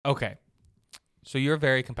Okay. So you're a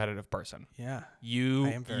very competitive person. Yeah. You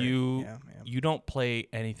I am very, you don't play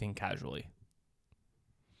anything casually.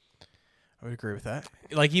 I would agree with that.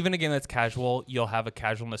 Like even a game that's casual, you'll have a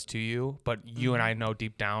casualness to you, but you and I know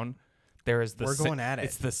deep down there is the We're going at it.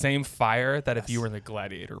 It's the same fire that if Yes. you were in the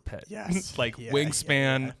gladiator pit. Yes. Like Yeah,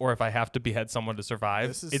 wingspan yeah. or if I have to behead someone to survive,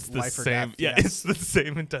 This is it's the life or same. death, Yeah, yes. it's the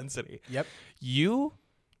same intensity. Yep. You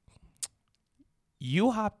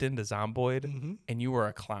hopped into Zomboid Mm-hmm. and you were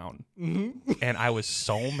a clown. Mm-hmm. And I was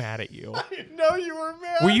so mad at you. I know you were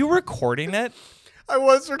mad. Were you recording it? I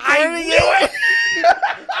was recording it.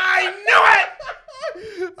 I knew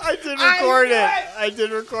it. I did record it. I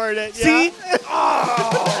did record it. See? Yeah.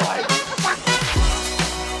 Oh,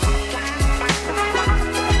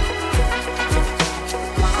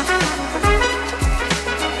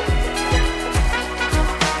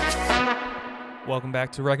 Welcome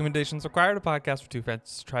back to Recommendations Required, a podcast where two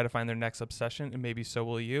friends try to find their next obsession, and maybe so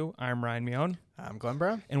will you. I'm Ryan Mione. I'm Glenn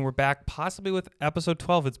Brown. And we're back possibly with episode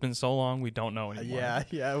 12. It's been so long, we don't know anymore. Yeah.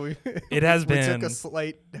 It has we been. took a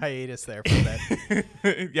slight hiatus there for a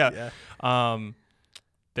bit. Yeah.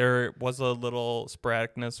 There was a little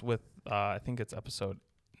sporadicness with, I think it's episode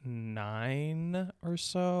 9 or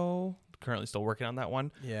so. Currently still working on that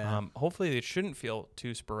one. Yeah. Hopefully it shouldn't feel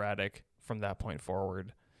too sporadic from that point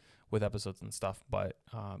forward with episodes and stuff. But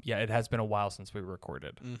yeah, it has been a while since we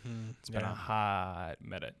recorded. Mm-hmm. It's been a hot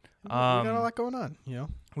minute. We got a lot going on, you know.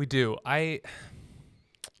 We do. I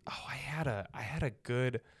had a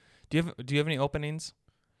good. Do you have any openings?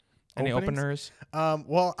 Any openers?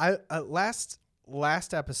 Well, I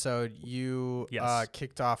last episode you Yes.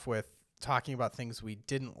 kicked off with talking about things we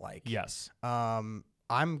didn't like. Yes.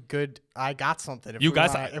 I'm good. I got something. If You we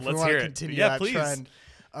got wanna, something. If Let's we want hear to it. continue Yeah, that please. trend.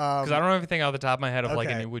 Because I don't have anything out the top of my head of like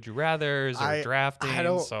okay. any would you rather's or drafting. I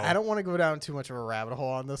don't So want to go down too much of a rabbit hole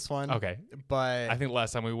on this one. okay. But I think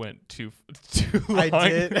last time we went too long. I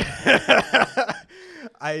did.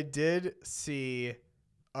 I did see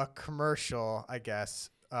a commercial, I guess,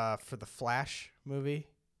 for the Flash movie.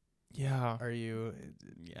 Yeah. Are you?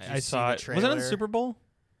 Yeah, did you I see saw the it. Was it on the trailer? Super Bowl?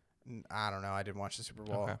 I don't know. I didn't watch the Super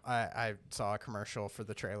Bowl. Okay. I saw a commercial for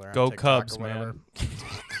the trailer. On Go TikTok Cubs, or whatever. man.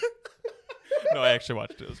 No, I actually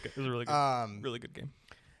watched it. It was good. It was a really good game.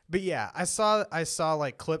 But yeah, I saw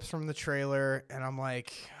like clips from the trailer, and I'm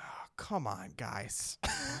like, oh, come on, guys.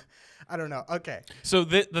 I don't know. Okay. So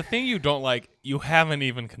the thing you don't like, you haven't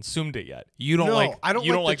even consumed it yet. You don't No, like. I don't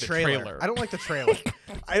you like don't like the the trailer. I don't like the trailer.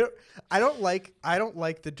 I don't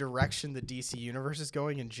like the direction the DC universe is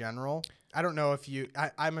going in general. I don't know if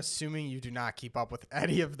I'm assuming you do not keep up with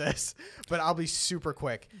any of this, but I'll be super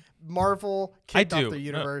quick. Marvel kicked off the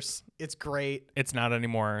universe. It's great. It's not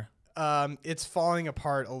anymore. It's falling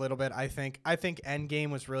apart a little bit. I think Endgame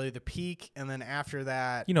was really the peak, and then after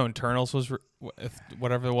that, Internals was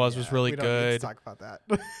whatever it was really we don't good. need to talk about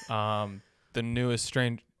that. The newest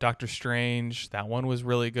Doctor Strange, that one was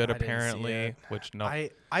really good I didn't see apparently. it. Which no,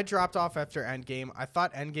 I dropped off after Endgame. I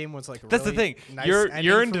thought Endgame was like that's really the thing. Nice You're ending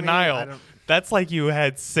in for me. denial. That's like you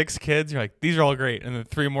had 6 kids. You're like, these are all great, and then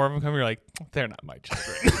 3 more of them come. You're like, they're not my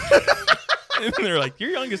children. And they're like, your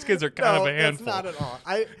youngest kids are kind of a handful. That's not at all.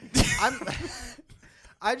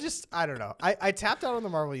 I don't know. I tapped out on the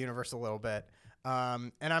Marvel universe a little bit.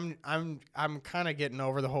 And I'm kind of getting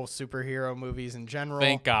over the whole superhero movies in general.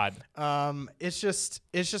 Thank God. It's just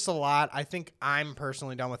a lot. I think I'm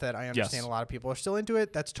personally done with it. I understand a lot of people are still into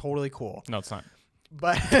it. That's totally cool. No, it's not.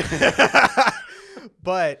 But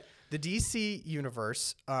but the DC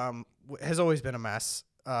universe has always been a mess.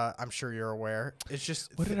 I'm sure you're aware. It's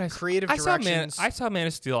just creative directions. I saw Man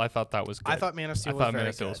of Steel. I thought that was good. I thought Man of Steel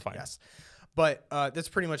was fine. Yes. But that's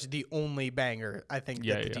pretty much the only banger I think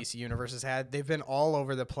that the DC universe has had. They've been all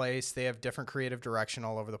over the place. They have different creative direction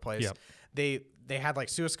all over the place. Yep. They had like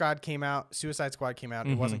Suicide Squad came out.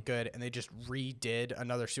 It wasn't good, and they just redid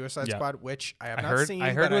another Suicide Squad, which I have not seen.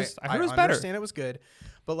 I heard it was better. I understand it was good,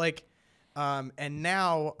 but like, and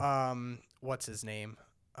now what's his name?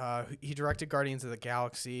 He directed Guardians of the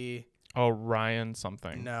Galaxy. Oh, Ryan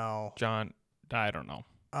something. No, John. I don't know.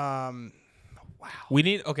 Wow. We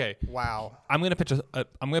need Wow. I'm gonna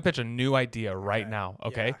pitch a new idea right now.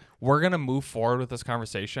 Okay, Yeah. we're gonna move forward with this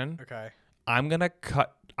conversation. Okay. I'm gonna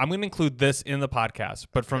include this in the podcast,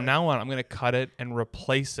 but from now on, I'm gonna cut it and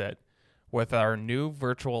replace it with our new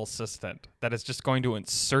virtual assistant that is just going to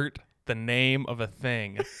insert the name of a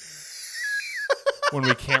thing when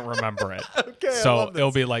we can't remember it. Okay. So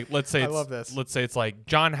it'll be like, let's say it's like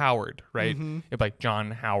John Howard, right? Mm-hmm. It'll be like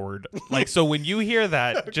John Howard. Like, so when you hear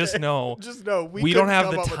that, just know we we don't couldn't have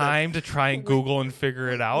come the up with it. time to try and Google and figure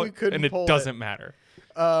it out, and it pull doesn't matter.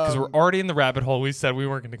 Because we're already in the rabbit hole. We said we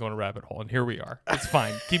weren't going to go in a rabbit hole, and here we are. It's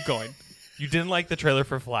fine. Keep going. You didn't like the trailer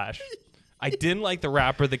for Flash. I didn't like the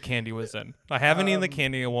wrapper the candy was in. I haven't eaten the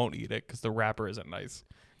candy. I won't eat it because the wrapper isn't nice.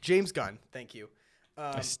 James Gunn. Thank you.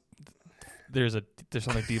 There's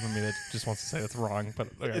something deep in me that just wants to say that's wrong, but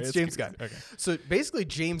okay, it's James Gunn. Okay. So basically,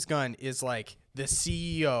 James Gunn is like the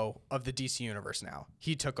CEO of the DC universe now.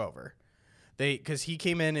 He took over. Because he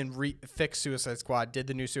came in and fixed Suicide Squad, did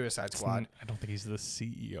the new Suicide Squad. I don't think he's the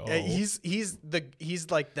CEO. He's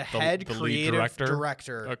like the head the creative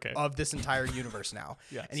director okay. of this entire universe now.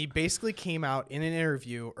 Yes. And he basically came out in an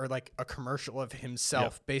interview or like a commercial of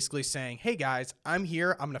himself, basically saying, "Hey guys, I'm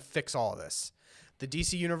here. I'm gonna fix all of this. The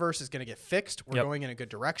DC universe is gonna get fixed. We're going in a good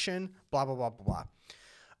direction. Blah blah blah blah blah."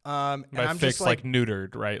 And By I'm fixed, just like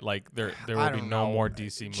neutered, right? Like there will be no more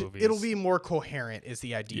DC movies. It'll be more coherent, is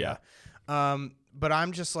the idea. Yeah. But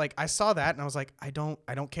I'm just like, I saw that and I was like, I don't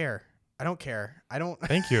care. I don't care. I don't.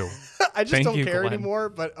 Thank you. I just don't care Glenn. anymore.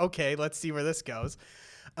 But okay, let's see where this goes.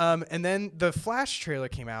 And then the Flash trailer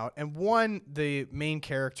came out, and the main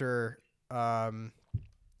character,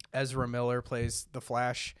 Ezra Miller plays the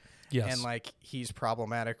Flash. Yes. And like he's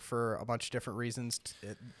problematic for a bunch of different reasons.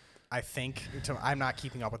 I think I'm not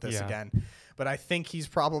keeping up with this again, but I think he's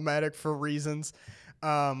problematic for reasons.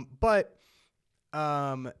 The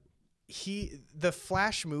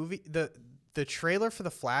Flash movie, the trailer for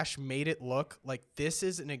the Flash made it look like this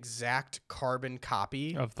is an exact carbon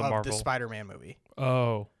copy of the Spider-Man movie.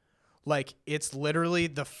 Oh. Like it's literally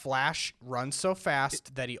the Flash runs so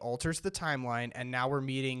fast that he alters the timeline, and now we're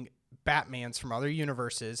meeting Batmans from other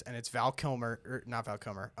universes, and it's Val Kilmer, or not Val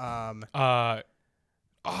Kilmer.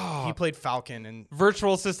 He played Falcon and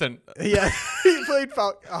Virtual Assistant. Yeah, he played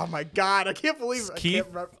Falcon. Oh my God, I can't believe it. Keith? I can't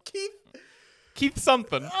remember. Keith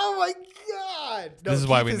something. Oh my God. No, this is Keith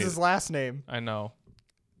why we is need his last name. I know.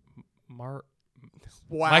 Wow.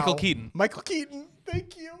 Michael Keaton. Michael Keaton.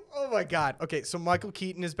 Thank you. Oh my God. Okay, so Michael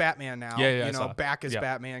Keaton is Batman now. Yeah, you know, back as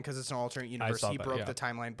Batman because it's an alternate universe. He broke the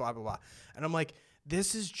timeline. Blah blah blah. And I'm like,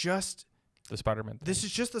 this is just the Spider-Man. This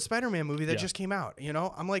is just the Spider-Man movie that just came out. You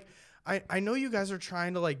know, I'm like, I know you guys are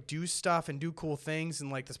trying to like do stuff and do cool things,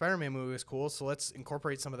 and like the Spider-Man movie was cool, so let's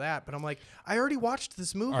incorporate some of that. But I'm like, I already watched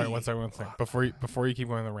this movie. All right, one second. Before you keep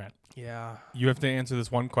going on the rant. Yeah. You have to answer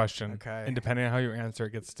this one question. Okay. And depending on how you answer,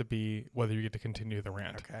 it gets to be whether you get to continue the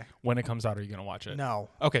rant. Okay. When it comes out, are you going to watch it? No.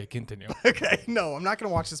 Okay, continue. Okay. No, I'm not going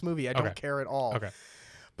to watch this movie. I don't care at all. Okay.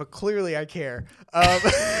 But clearly I care.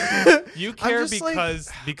 You care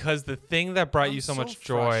because the thing that brought you so much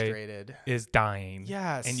joy is dying.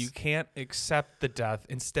 Yes. And you can't accept the death.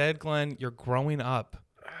 Instead, Glenn, you're growing up.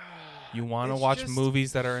 You want to watch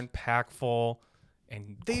movies that are impactful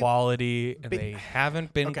and quality, and they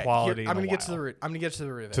haven't been quality. I'm going to get to the root. I'm going to get to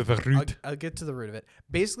the root of it. To the root. I'll get to the root of it.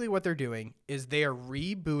 Basically, what they're doing is they are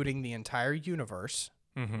rebooting the entire universe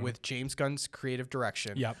with James Gunn's creative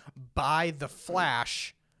direction by the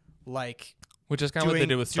Flash, which is kind of what they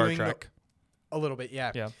did with Star Trek. A little bit,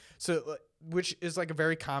 yeah. Yeah. So, which is like a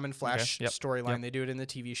very common Flash storyline. They do it in the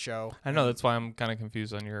TV show. I know, that's why I'm kind of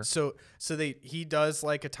confused on your. So he does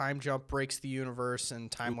like a time jump, breaks the universe and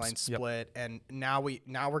timeline split, and now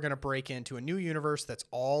we're gonna break into a new universe that's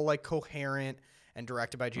all like coherent and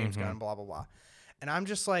directed by James Gunn, blah blah blah. And I'm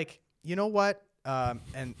just like, you know what?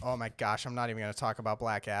 And oh my gosh, I'm not even gonna talk about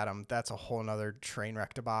Black Adam. That's a whole nother train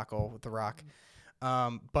wreck debacle with The Rock.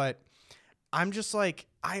 But I'm just like,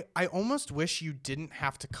 I almost wish you didn't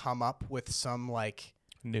have to come up with some like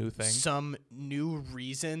new thing, some new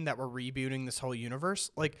reason that we're rebooting this whole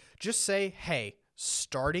universe. Like, just say, hey,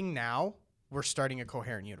 starting now, we're starting a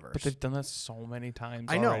coherent universe. But they've done that so many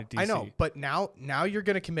times. I know, already, DC. I know. But now you're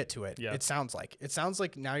gonna commit to it. Yeah. It sounds like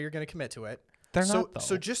now you're gonna commit to it. They're not, though.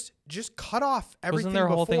 So just cut off everything. Wasn't there a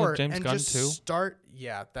whole thing with before James and Gunn just too? Start.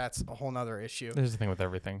 Yeah, that's a whole nother issue. There's the thing with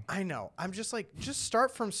everything. I know. I'm just like, just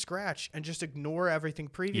start from scratch and just ignore everything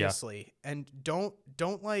previously, and don't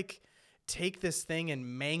like take this thing and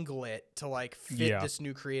mangle it to like fit this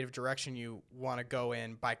new creative direction you want to go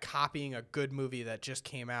in by copying a good movie that just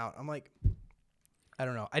came out. I'm like, I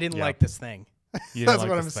don't know. I didn't like this thing. That's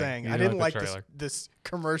what I'm saying. I didn't like this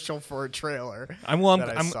commercial for a trailer. I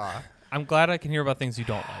saw. I'm glad I can hear about things you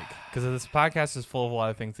don't like, because this podcast is full of a lot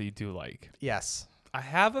of things that you do like. Yes. I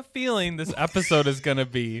have a feeling this episode is going to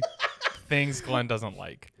be things Glenn doesn't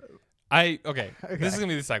like. Okay. This is going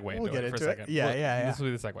to be the segue into it for a second. Yeah. This will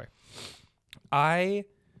be the segue.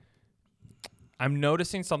 I'm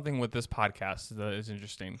noticing something with this podcast that is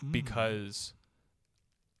interesting because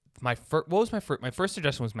my first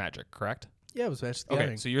suggestion was magic, correct? Yeah, it was magic.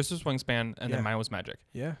 Okay, so yours was Wingspan, and then mine was magic.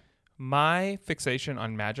 Yeah. My fixation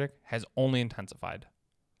on magic has only intensified.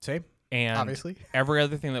 Same. And obviously, every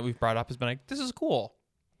other thing that we've brought up has been like, this is cool.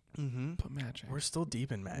 mm-hmm. But Magic. We're still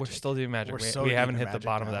deep in Magic. We're still doing Magic. So we deep haven't in hit the Magic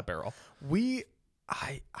bottom now. of that barrel.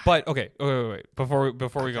 But okay, wait. Before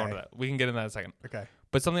we go into that, we can get into that in a second. okay.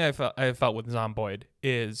 But something I felt with Zomboid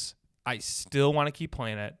is I still want to keep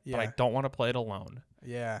playing it, but I don't want to play it alone.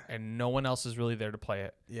 Yeah. And no one else is really there to play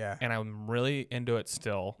it. Yeah. And I'm really into it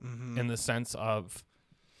still in the sense of,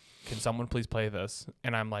 can someone please play this?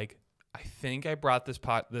 And I'm like, I think I brought this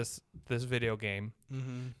video game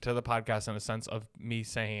to the podcast in a sense of me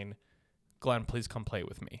saying, Glenn, please come play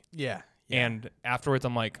with me. Yeah. And afterwards,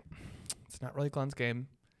 I'm like, it's not really Glenn's game.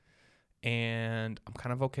 And I'm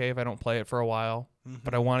kind of okay if I don't play it for a while,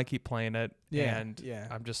 but I want to keep playing it. Yeah. And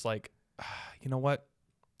I'm just like, you know what?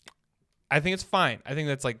 I think it's fine. I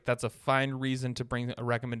think that's a fine reason to bring a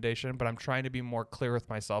recommendation, but I'm trying to be more clear with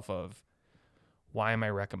myself of why am I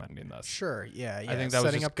recommending this? Sure. Yeah. I think that was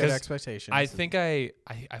setting just up good 'cause expectations. I think I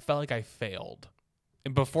felt like I failed.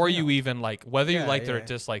 And before you even whether you liked it or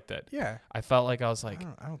disliked it. Yeah. I felt like I was like,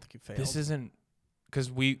 I don't think you failed. this isn't,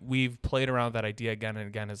 because we've played around with that idea again and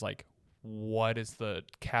again, is like, what is the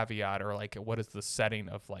caveat or like what is the setting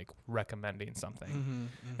of like recommending something?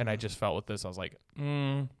 And I just felt with this, I was like,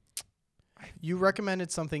 you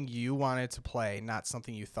recommended something you wanted to play, not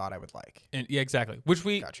something you thought I would like. And yeah, exactly. Which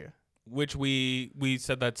we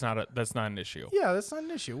said that's not an issue. Yeah, that's not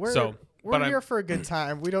an issue. We're here for a good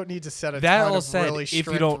time. We don't need to set a ton of really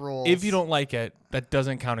strict rules. If you don't like it, that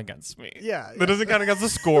doesn't count against me. Yeah, that doesn't count against the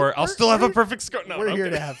score. I'll still have a perfect score. No, we're here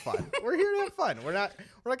to have fun. We're here to have fun. We're not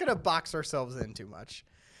gonna box ourselves in too much.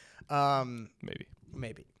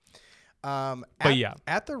 Maybe.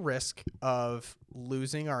 At the risk of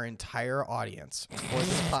losing our entire audience for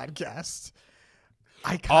this podcast,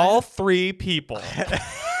 all three people.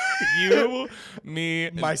 You,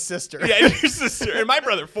 me, my sister. Yeah, your sister and my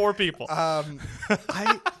brother. 4 people. How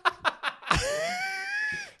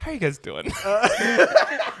are you guys doing?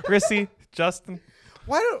 Rissy, Justin.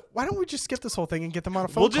 Why don't we just skip this whole thing and get them on a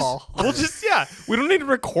phone call? We don't need to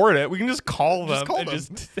record it. We can just call them and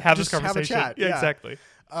just have this conversation. Have a chat. Yeah, exactly.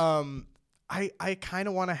 I kind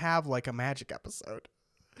of want to have like a Magic episode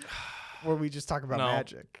where we just talk about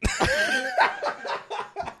Magic.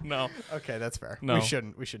 No. Okay, that's fair. No. We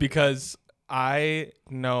shouldn't. Because I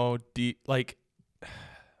know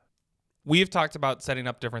we've talked about setting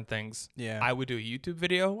up different things. Yeah. I would do a YouTube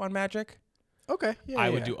video on Magic. Okay. Yeah. I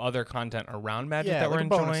would do other content around Magic that like we're a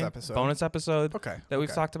enjoying. Bonus episode. Okay. That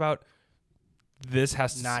we've talked about. This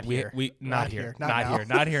has to not here. Not here.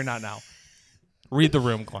 Not now. Read the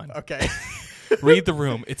room, Glenn. Okay. Read the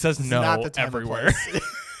room. It says no not the time everywhere.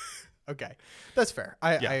 Okay. That's fair.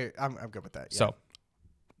 I'm good with that. Yeah. So,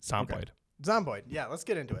 Zomboid. Okay. Zomboid. Yeah, let's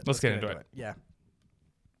get into it. Let's get into it. Yeah.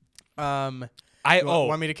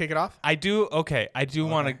 Want me to kick it off? I do. Okay. I do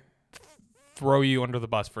want to throw you under the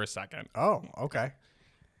bus for a second. Oh, okay.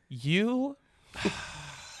 You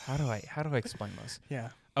how do I explain this? Yeah.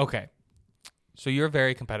 Okay. So you're a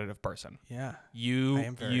very competitive person. Yeah.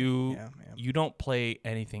 You don't play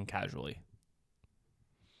anything casually.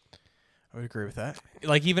 I would agree with that.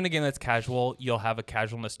 Like even a game that's casual, you'll have a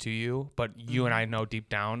casualness to you, but you and I know deep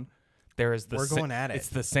down there is we're going at it. It's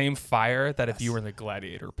the same fire that if you were in the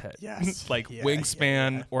gladiator pit. Yes. Like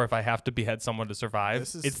wingspan or if I have to behead someone to survive,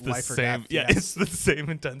 it's the same. Yeah, it's the same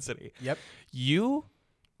intensity. Yep. You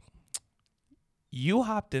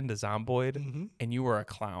hopped into Zomboid and you were a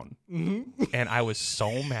clown. And I was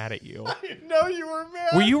so mad at you. I know you were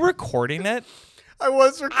mad. Were you recording it? I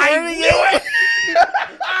was recording it.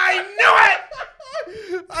 I knew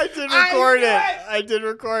it. I did record it. I did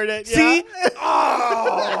record it. See? Yeah.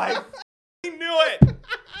 Oh, I knew it.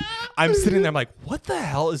 I'm sitting there. I'm like, what the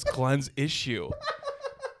hell is Glenn's issue?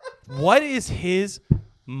 What is his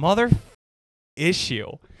mother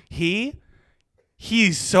issue?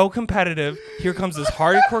 He's so competitive. Here comes this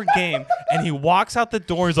hardcore game, and he walks out the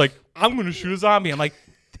door. He's like, I'm going to shoot a zombie. I'm like,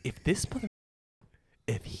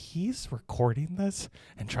 if he's recording this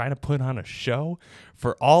and trying to put on a show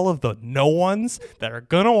for all of the no ones that are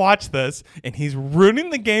going to watch this, and he's ruining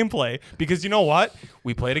the gameplay, because you know what?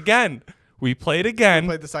 We played again. We played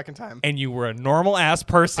the second time. And you were a normal ass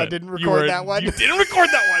person. I didn't record that one. You didn't record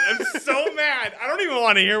that one. I'm so mad. I don't even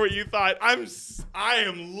want to hear what you thought. I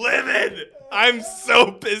am livid. I'm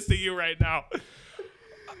so pissed at you right now.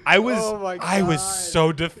 I was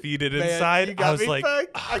so defeated inside. You got I was me like, back.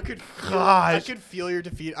 I could feel your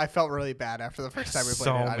defeat. I felt really bad after the first time we played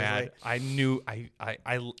so it. So mad. I knew I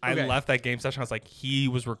left that game session. I was like, he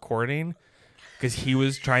was recording because he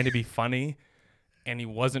was trying to be funny and he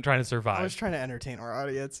wasn't trying to survive. I was trying to entertain our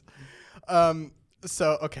audience.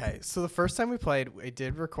 So the first time we played, we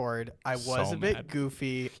did record. I was So a bit mad.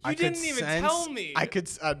 goofy. You didn't even tell me. I could.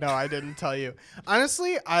 No, I didn't tell you.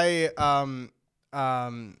 Honestly, I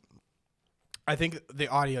think the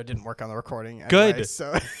audio didn't work on the recording. Anyway, Good.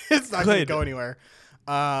 So it's not going to Good. go anywhere.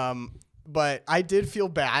 But I did feel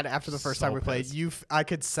bad after the first So time we played. pissed. I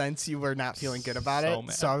could sense you were not feeling good about So it.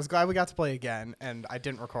 mad. So I was glad we got to play again, and I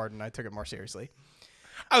didn't record, and I took it more seriously.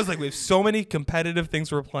 I was like, we have so many competitive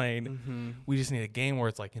things we're playing. Mm-hmm. We just need a game where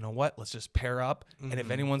it's like, you know what? Let's just pair up. And if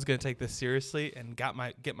Mhm. anyone's going to take this seriously and get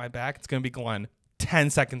my back, it's going to be Glenn.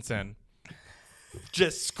 10 seconds in.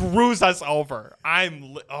 Just screws us over.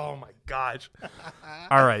 Oh my gosh.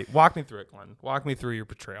 All right. Walk me through it, Glenn. Walk me through your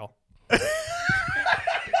betrayal.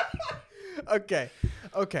 Okay.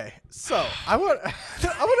 So I want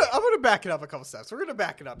to back it up a couple steps. We're gonna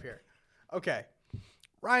back it up here. Okay.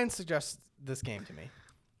 Ryan suggests this game to me.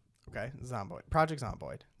 Okay, Zomboid, Project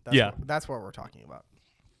Zomboid. That's what we're talking about.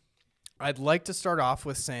 I'd like to start off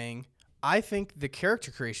with saying I think the character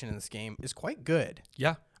creation in this game is quite good.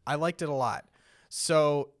 Yeah. I liked it a lot.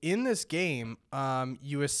 So in this game,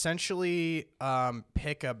 you essentially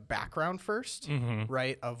pick a background first,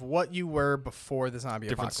 right, of what you were before the zombie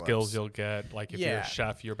Different apocalypse. skills you'll get. Like if you're Yeah. a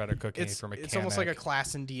chef, you're better cooking. It's If you're a mechanic. it's almost like a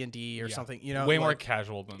class in D&D or Yeah. something, you know. Way more like-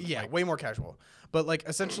 casual than way more casual. But like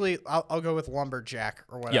essentially, I'll go with lumberjack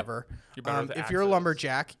or whatever. You're better with If you're a axes.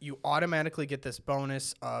 lumberjack, you automatically get this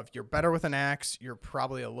bonus of you're better with an axe. You're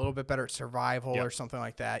probably a little bit better at survival Yep. or something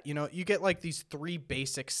like that. You know, you get like these 3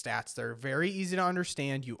 basic stats. They're very easy to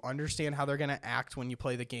understand. You understand how they're going to act when you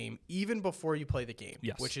play the game, even before you play the game,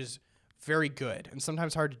 Yes. which is very good and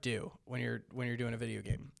sometimes hard to do when you're doing a video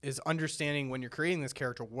game. Is understanding when you're creating this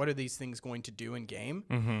character, what are these things going to do in game?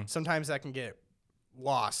 Mm-hmm. Sometimes that can get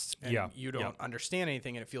lost and Yeah, you don't yeah. understand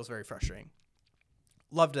anything and it feels very frustrating.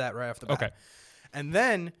 Loved that right off the bat. Okay. And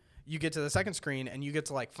then you get to the second screen and you get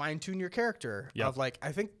to like fine tune your character Yep. of like,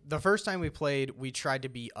 I think the first time we played, we tried to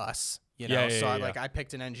be us, you know? Yeah, yeah, so yeah. I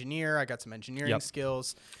picked an engineer. I got some engineering Yep.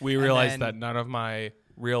 skills. We And realized then- that none of my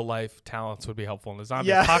real life talents would be helpful in the zombie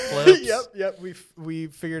Yeah. apocalypse. Yep. We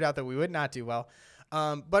figured out that we would not do well.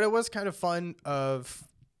 But it was kind of fun of,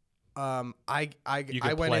 I could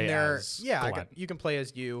went play in there. as Yeah. Glenn. You can play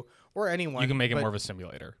as you or anyone. You can make it but- more of a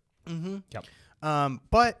simulator. Mm-hmm. Yep.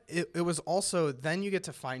 But it was also then you get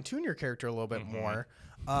to fine tune your character a little bit more.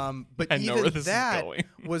 But I know where even this is that going.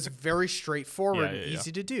 was very straightforward Yeah, and yeah, yeah.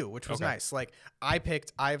 easy to do, which was Okay. nice. Like I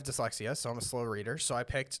have dyslexia, so I'm a slow reader. So I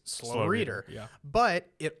picked slow, Slow reader. reader, yeah. But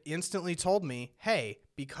it instantly told me, hey,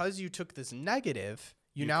 because you took this negative,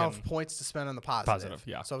 you now have can- points to spend on the positive. Positive,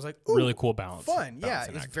 yeah. So I was like, ooh, Really cool balance. fun. Yeah,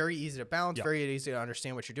 Balancing it's act. very easy to balance, Yep. very easy to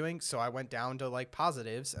understand what you're doing. So I went down to like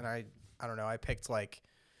positives, and I don't know, I picked like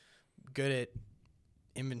good at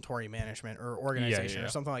inventory management or organization yeah. or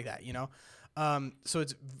something like that, you know? So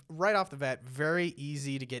it's right off the bat, very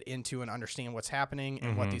easy to get into and understand what's happening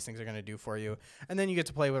and what these things are going to do for you. And then you get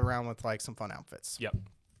to play around with like some fun outfits. Yep.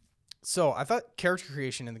 So I thought character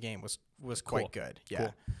creation in the game was quite Cool. good. Yeah.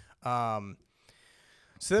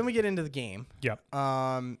 So then we get into the game. Yep.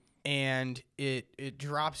 And it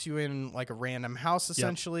drops you in like a random house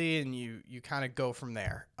essentially, and you kind of go from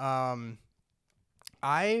there.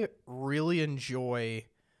 I really enjoy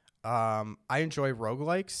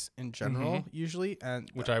roguelikes in general usually, and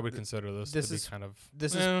Which I would consider this this to be is- kind of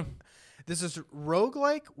this is this is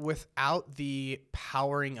roguelike without the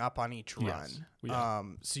powering up on each run. Yes. Yeah.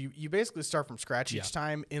 So you basically start from scratch Yeah. each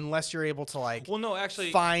time unless you're able to like Well, no,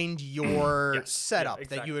 actually, find your Yes. setup Yeah,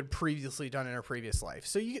 that exactly. you had previously done in a previous life.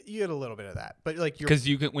 So you get a little bit of that. But like you're because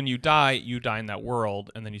when you die in that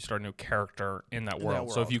world, and then you start a new character in that world.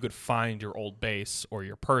 So if world. you could find your old base or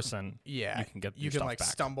your person, yeah, you can get your you can stuff like back.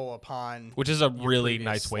 stumble upon Which is a your really previous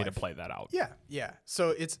nice way to life. play that out. Yeah. So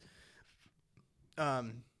it's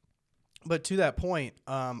but to that point,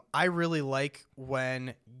 I really like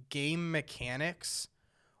when game mechanics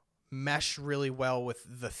mesh really well with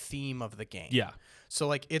the theme of the game. Yeah. So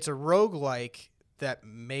like it's a roguelike that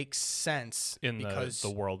makes sense In because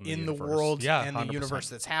the world and the in the universe. world Yeah, and the 100%. universe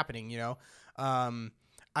that's happening, you know.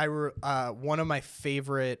 One of my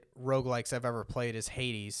favorite roguelikes I've ever played is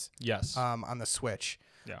Hades. Yes. On the Switch.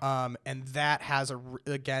 Yeah. And that has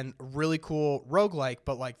again really cool roguelike,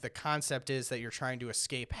 but like the concept is that you're trying to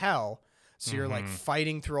escape hell. So you're like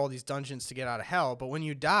fighting through all these dungeons to get out of hell, but when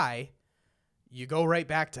you die, you go right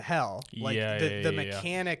back to hell. Like the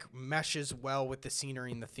mechanic meshes well with the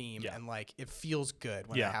scenery and the theme, and like it feels good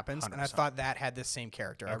when that happens. 100%. And I thought that had the same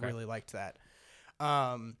character. Okay. I really liked that.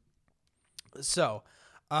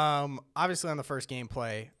 Obviously on the first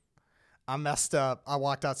gameplay, I messed up. I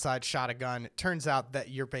walked outside, shot a gun. It turns out that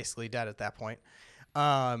you're basically dead at that point.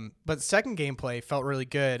 But the second gameplay felt really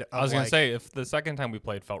good. I was gonna say, if the second time we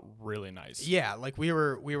played felt really nice. Yeah, like we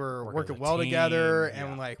were working well team, together,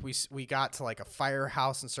 and like we got to like a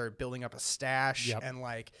firehouse and started building up a stash, and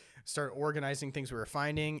like started organizing things we were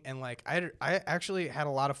finding, and like I actually had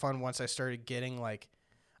a lot of fun once I started getting like.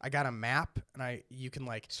 I got a map, and you can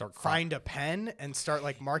like find a pen and start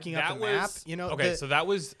like marking up the map. You know, so that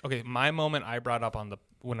was my moment I brought up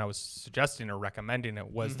when I was suggesting or recommending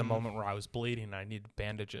it was the moment where I was bleeding and I needed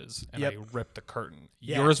bandages and I ripped the curtain.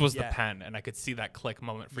 Yours was the pen, and I could see that click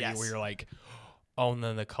moment for you where you're like, oh, and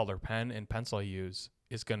then the color pen and pencil I use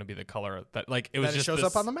is going to be the color that like it was just shows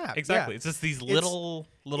up on the map. Exactly, it's just these little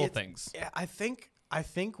things. Yeah, I think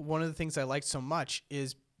one of the things I liked so much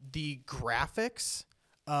is the graphics.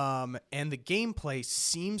 And the gameplay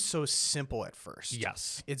seems so simple at first.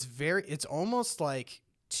 Yes. It's almost like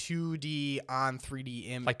 2D on 3D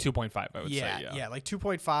image. Like 2.5, I would say. Yeah, like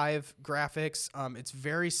 2.5 graphics. It's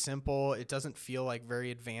very simple. It doesn't feel like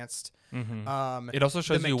very advanced. Mm-hmm. It also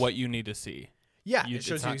shows you what you need to see. Yeah, it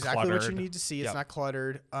shows you exactly what you need to see. It's not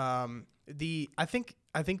cluttered.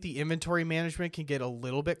 I think the inventory management can get a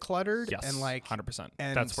little bit cluttered. Yes, and like 100%.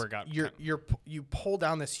 And that's where it got. You pull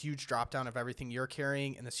down this huge drop down of everything you're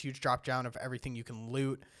carrying, and this huge drop down of everything you can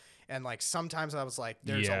loot. And like sometimes I was like,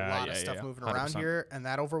 there's a lot of stuff moving 100%. around here, and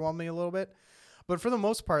that overwhelmed me a little bit. But for the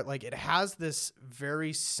most part, like it has this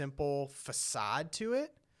very simple facade to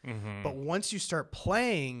it. Mm-hmm. But once you start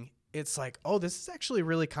playing, it's like, oh, this is actually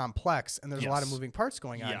really complex, and there's a lot of moving parts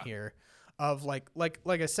going on here. Of like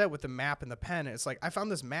I said with the map and the pen, it's like I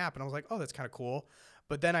found this map and I was like, oh, that's kind of cool.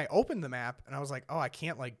 But then I opened the map and I was like, oh, I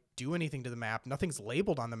can't like do anything to the map. Nothing's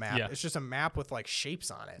labeled on the map. Yeah. It's just a map with like shapes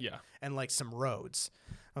on it. Yeah. And like some roads.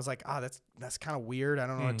 I was like, that's kind of weird. I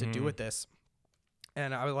don't know what to do with this.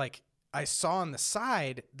 And I saw on the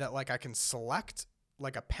side that like I can select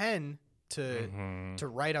like a pen to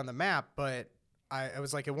write on the map, but I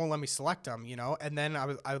was like, it won't let me select them, you know? And then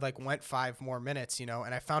I like went 5 more minutes, you know,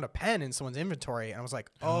 and I found a pen in someone's inventory and I was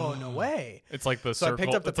like, oh, no way. It's like the circle. I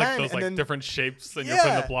picked up the it's pen like those and then, different shapes and you're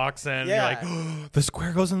putting the blocks in. Yeah. And you're like, the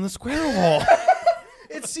square goes in the square hole.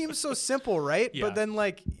 It seems so simple, right? Yeah.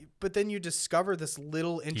 But then you discover this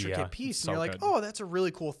little intricate piece and you're like, oh, that's a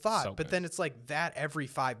really cool thought. So but then it's like that every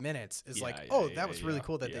 5 minutes is that was really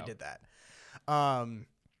cool that they did that.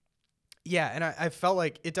 Yeah, and I felt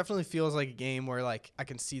like it definitely feels like a game where like I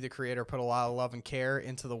can see the creator put a lot of love and care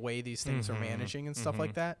into the way these things are managing and stuff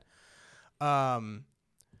like that.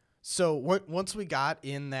 So once we got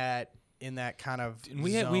in that kind of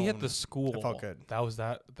we hit the school. It felt good. That was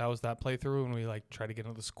that playthrough when we like tried to get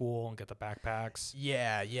into the school and get the backpacks.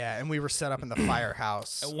 Yeah, and we were set up in the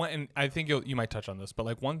firehouse. And I think you might touch on this, but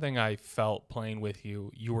like one thing I felt playing with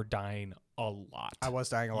you were dying a lot. I was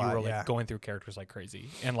dying a lot. You were like going through characters like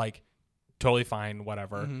crazy and like. Totally fine,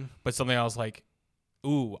 whatever. But something I was like,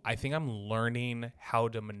 ooh, I think I'm learning how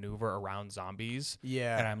to maneuver around zombies.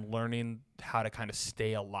 Yeah. And I'm learning how to kind of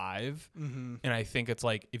stay alive. And I think it's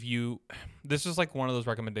like this is like one of those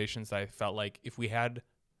recommendations that I felt like if we had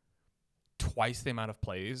twice the amount of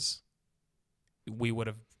plays, we would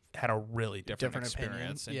have had a really different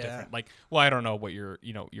experience. And different, like, well, I don't know what your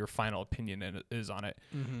final opinion is on it,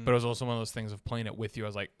 but it was also one of those things of playing it with you. I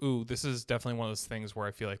was like, ooh, this is definitely one of those things where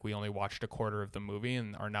I feel like we only watched a quarter of the movie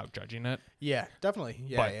and are now judging it. Yeah, definitely.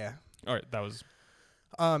 Yeah. All right, that was.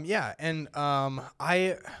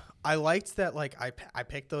 I liked that, like, I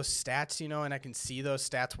picked those stats, you know, and I can see those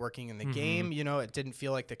stats working in the game. You know, it didn't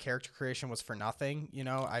feel like the character creation was for nothing. You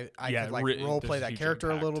know, I could, like, role play that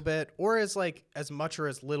character a little bit, or as much or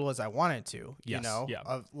as little as I wanted to, you know?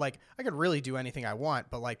 Yeah. Like, I could really do anything I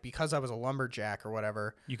want, but, like, because I was a lumberjack or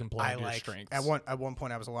whatever. You can play your strengths. At one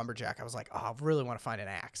point, I was a lumberjack. I was like, oh, I really want to find an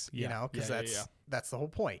axe, you know? Because that's the whole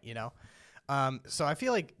point, you know? So I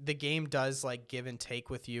feel like the game does like give and take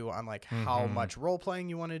with you on like how much role playing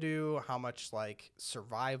you want to do, how much like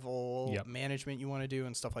survival management you want to do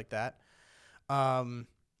and stuff like that. I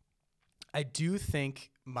do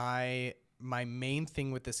think my main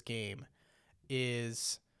thing with this game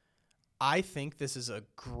is I think this is a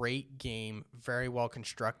great game, very well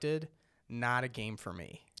constructed, not a game for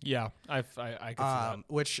me. Yeah, I could see that.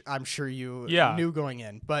 Which I'm sure you knew going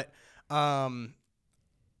in, but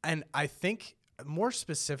and I think more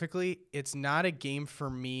specifically, it's not a game for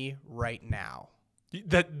me right now.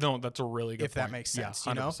 That's a really good point. If that makes sense,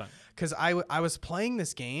 yeah, 100%. You know? Because I was playing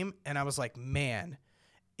this game and I was like, man,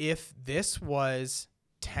 if this was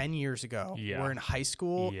 10 years ago, we're in high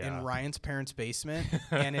school in Ryan's parents' basement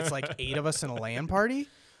and it's like 8 of us in a LAN party,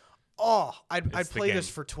 I'd It's the play this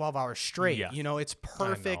game. for 12 hours straight. Yeah. You know, it's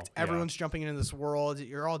perfect. yeah. Everyone's jumping into this world.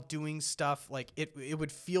 You're all doing stuff. Like it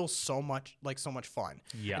would feel so much fun.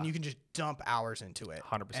 Yeah. And you can just dump hours into it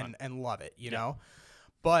 100%. and love it, you know?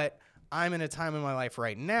 But I'm in a time in my life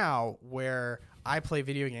right now where I play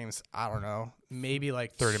video games, I don't know, maybe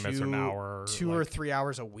like 30 minutes or an hour. 2 or 3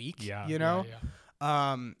 hours a week, Yeah. you know?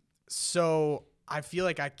 Yeah. So I feel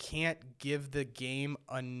like I can't give the game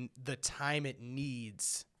the time it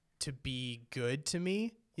needs to be good to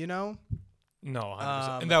me, you know? No,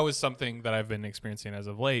 100%. And that was something that I've been experiencing as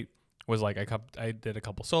of late. Was like I did a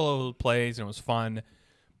couple solo plays and it was fun,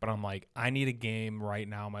 but I'm like, I need a game right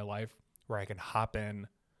now in my life where I can hop in,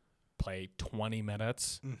 play 20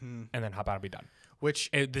 minutes, and then hop out and be done.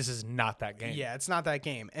 This is not that game. Yeah, it's not that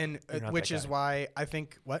game, and which is guy. why I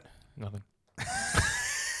think what? Nothing.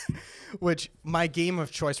 Which my game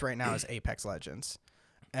of choice right now is Apex Legends,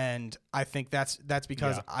 and I think that's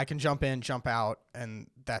because I can jump in, jump out, and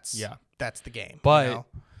that's the game. But you know?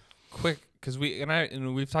 quick, because we've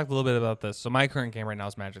talked a little bit about this. So my current game right now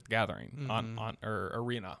is Magic the Gathering on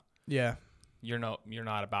Arena. Yeah, You're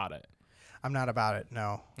not about it. I'm not about it.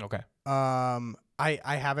 No. Okay. I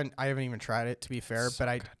haven't even tried it, to be fair, So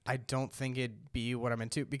but I don't think it'd be what I'm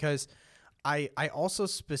into, because I also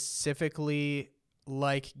specifically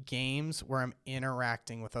like games where I'm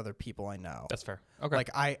interacting with other people I know. That's fair. Okay. Like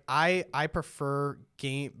I prefer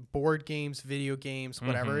board games, video games,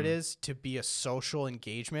 whatever it is, to be a social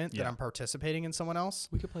engagement that I'm participating in someone else.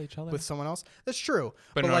 We could play each other With someone else. That's true.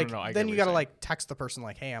 But no, like no, I get then what you you're gotta saying. like text the person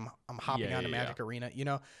like, hey, I'm hopping onto Magic Arena, you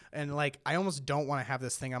know? And like I almost don't want to have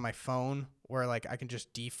this thing on my phone where like I can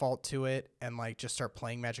just default to it and like just start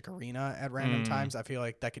playing Magic Arena at random times. I feel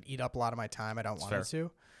like that could eat up a lot of my time. I don't want it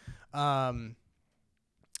to.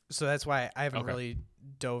 So that's why I haven't really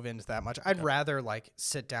dove into that much. I'd rather like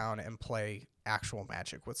sit down and play actual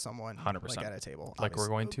Magic with someone 100%. like at a table. like we're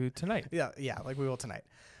going to tonight. Yeah, like we will tonight.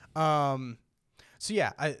 So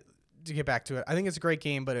yeah, to get back to it, I think it's a great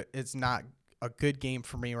game, but it's not a good game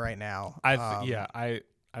for me right now. I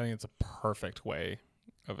think it's a perfect way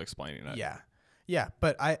of explaining it. Yeah,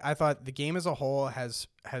 but I thought the game as a whole has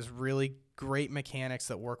really great mechanics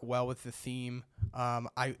that work well with the theme.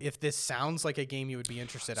 If this sounds like a game you would be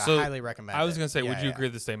interested, I highly recommend it. I was going to say, would you agree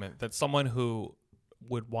with the statement that someone who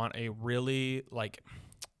would want a really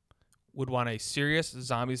would want a serious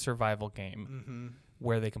zombie survival game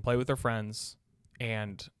where they can play with their friends,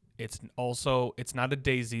 and it's not a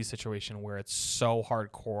DayZ situation where it's so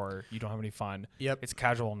hardcore you don't have any fun. Yep. It's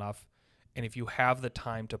casual enough. And if you have the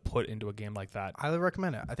time to put into a game like that, highly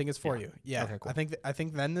recommend it. I think it's for you. Yeah. Okay, cool. I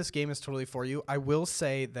think then this game is totally for you. I will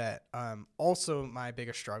say that also my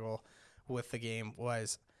biggest struggle with the game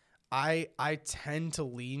was I tend to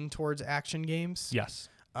lean towards action games. yes.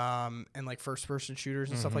 And like first person shooters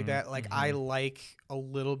and stuff like that. Like I like a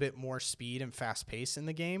little bit more speed and fast pace in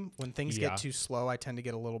the game. When things get too slow, I tend to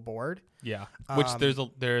get a little bored. Yeah. Which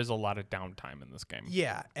there is a lot of downtime in this game.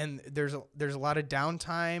 Yeah, and there's a lot of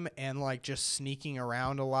downtime and like just sneaking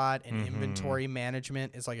around a lot, and inventory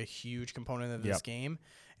management is like a huge component of this game.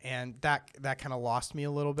 And that kind of lost me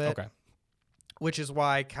a little bit. Okay. Which is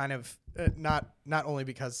why kind of not only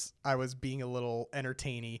because I was being a little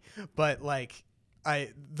entertaining, but like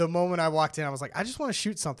the moment I walked in, I was like, I just want to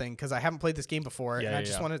shoot something because I haven't played this game before, and I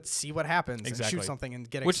just want to see what happens and shoot something and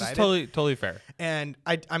get excited. Which is totally fair. And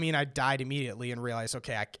I mean, I died immediately and realized,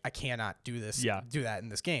 okay, I cannot do this, do that in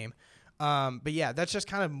this game. But yeah, that's just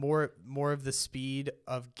kind of more of the speed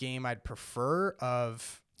of game I'd prefer.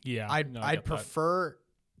 I'd prefer.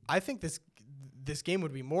 I think this game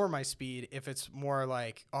would be more my speed if it's more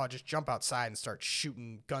like, just jump outside and start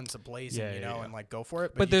shooting guns ablazing, and like go for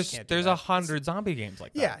it. But there's 100 zombie games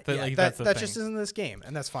like that. That just isn't this game,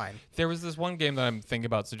 and that's fine. There was this one game that I'm thinking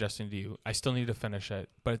about suggesting to you. I still need to finish it,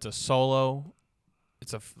 but it's a solo.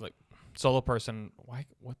 It's a solo person. Why?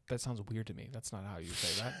 What? That sounds weird to me. That's not how you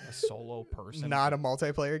say that. A solo person. Not a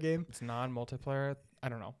multiplayer game. It's non-multiplayer. I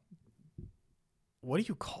don't know. What do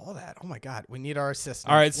you call that? Oh my God, we need our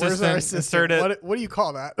assistant. All right, where's our assistant? Insert it. What do you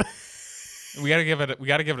call that? We gotta give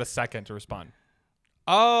it a second to respond.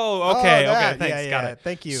 Oh, okay, okay, thanks, got it.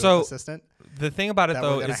 Thank you, so, assistant. The thing about it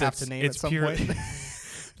though is it's pure.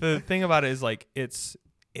 The thing about it is like it's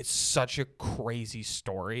such a crazy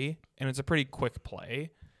story, and it's a pretty quick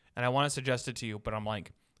play, and I want to suggest it to you, but I'm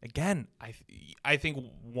like, again, I think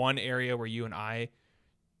one area where you and I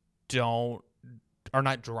are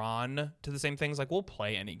not drawn to the same things. Like we'll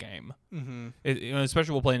play any game,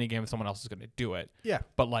 especially we'll play any game if someone else is going to do it. Yeah,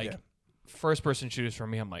 but like first person shooters for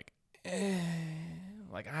me, I'm like,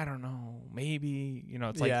 like I don't know, maybe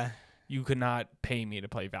it's like you could not pay me to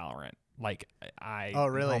play Valorant. Like I. Oh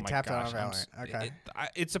really? Oh my Tapped out gosh, on Valorant. Okay.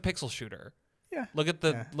 It's a pixel shooter. Yeah. Look at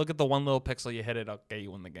the one little pixel you hit it, I'll get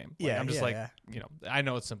you in the game. Like, I'm just I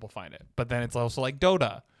know it's simplifying it, but then it's also like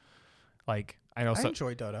Dota. Like I know I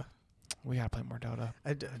enjoy Dota. we gotta play more Dota.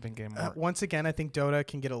 I've been getting more. Once again, I think Dota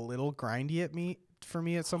can get a little grindy for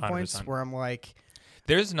me at some points 100%. where I'm like,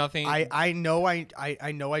 There's nothing. I know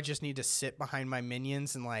I just need to sit behind my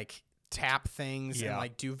minions and like tap things and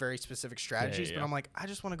like do very specific strategies, but I'm like, I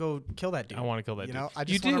just want to go kill that dude. I want to kill that dude. You know, I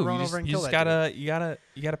just want to run over and kill that dude. You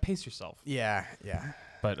gotta pace yourself. Yeah.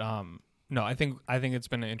 But no, I think it's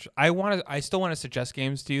been an I still want to suggest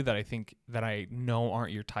games to you that I think that I know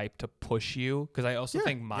aren't your type to push you, because I also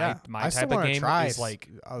think my type of game is like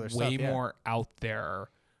way more out there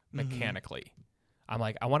mechanically. I'm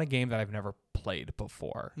like, I want a game that I've never played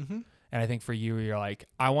before. And I think for you, you're like,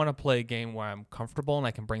 I want to play a game where I'm comfortable and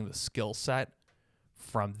I can bring the skill set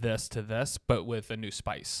from this to this, but with a new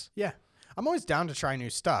spice. Yeah. I'm always down to try new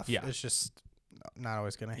stuff. Yeah. It's just not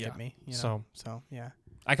always going to hit me. You know? So, yeah.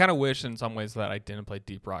 I kind of wish in some ways that I didn't play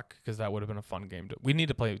Deep Rock, because that would have been a fun game. We need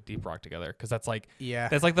to play Deep Rock together, because that's like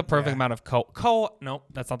the perfect amount of no,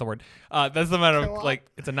 that's not the word. That's the amount of like,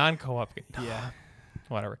 it's a non-co-op game. Yeah.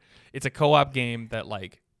 Whatever. It's a co-op game that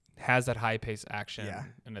like has that high-paced action,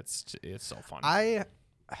 and it's so fun. I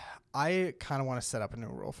kind of want to set up a new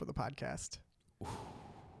rule for the podcast,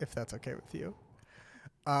 if that's okay with you.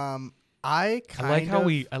 I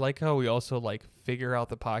like how we also like figure out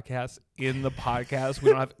the podcast in the podcast. We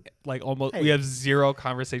don't have like almost we have zero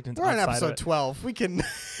conversations. We're on episode 12. We can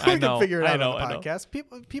figure it out on the podcast.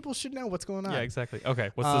 People should know what's going on. Yeah, exactly.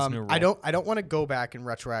 Okay, what's this new rule? I don't want to go back and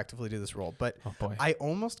retroactively do this rule, but I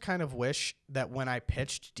almost kind of wish that when I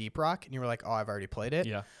pitched Deep Rock and you were like, "Oh, I've already played it."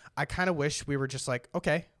 Yeah. I kind of wish we were just like,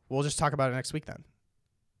 "Okay, we'll just talk about it next week then."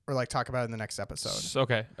 Or like talk about it in the next episode.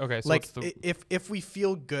 Okay. So like if we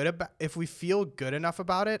feel good enough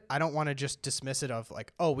about it, I don't want to just dismiss it of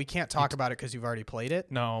like, oh, we can't talk about it because you've already played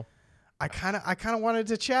it. No. I kind of wanted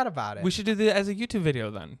to chat about it. We should do that as a YouTube video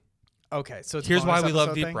then. Okay, so it's here's why we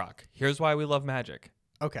love Deep Deep Rock. Here's why we love Magic.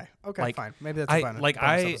 Okay, like, fine. Maybe that's a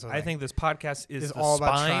bonus I think this podcast is all spine,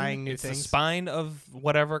 about trying new things. The spine of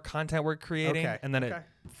whatever content we're creating, and then it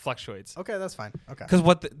fluctuates. Okay, that's fine. Okay,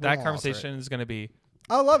 because that conversation is going to be.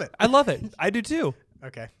 I love it. I love it. I do too.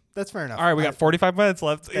 Okay, that's fair enough. All right, we got 45 minutes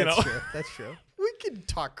left. That's true. We can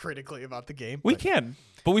talk critically about the game. We can,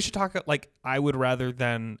 but we should talk like I would rather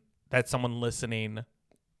than that someone listening,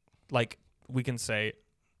 like we can say,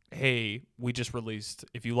 hey, we just released.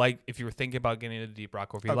 If you were thinking about getting into Deep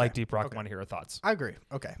Rock, or if you like Deep Rock, want to hear our thoughts. I agree.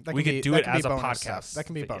 Okay, we could do it as a podcast. That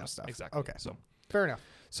can be bonus stuff. Exactly. Okay, so fair enough.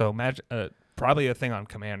 So probably a thing on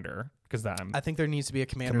Commander, because I think there needs to be a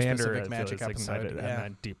Commander-specific Magic episode. And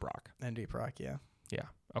then Deep Rock. Yeah. Yeah.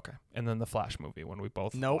 Okay. And then the Flash movie when we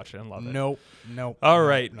both watch it and love it. Nope. All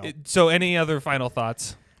right. So any other final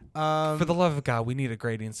thoughts? For the love of God, we need a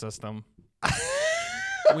grading system.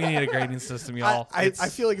 We need a grading system, y'all. I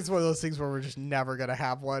feel like it's one of those things where we're just never gonna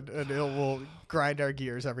have one, and will grind our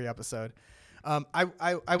gears every episode. I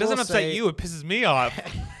it doesn't upset you; it pisses me off.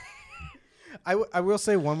 I will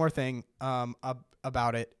say one more thing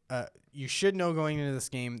about it. You should know going into this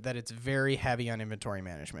game that it's very heavy on inventory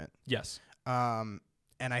management. Yes. And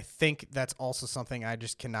I think that's also something I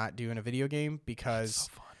just cannot do in a video game, because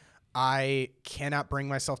I cannot bring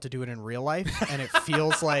myself to do it in real life, and it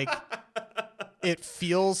feels like a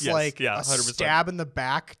 100%. stab in the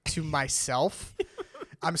back to myself.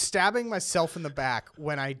 I'm stabbing myself in the back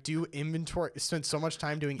when I do spend so much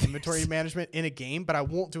time doing inventory management in a game, but I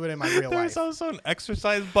won't do it in my real life. There's also an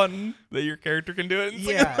exercise button that your character can do it.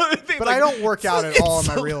 It's but I don't work out at all in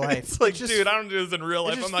my real life. It's like, dude, I don't do this in real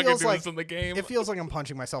life. I'm not going to do this in the game. It feels like I'm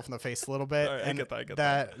punching myself in the face a little bit. Right, and I get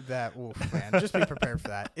that. Oof, man, just be prepared for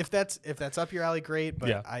that. If that's up your alley, great,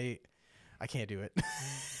 but I can't do it.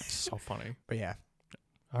 It's so funny. But yeah.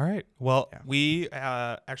 All right. Well, we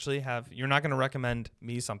actually have. You're not going to recommend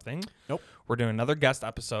me something. Nope. We're doing another guest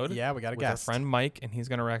episode. Yeah, we got a with guest. our friend Mike, and he's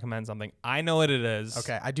going to recommend something. I know what it is.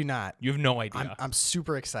 Okay, I do not. You have no idea. I'm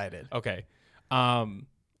super excited. Okay. Our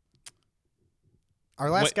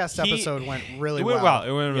last guest episode went really well.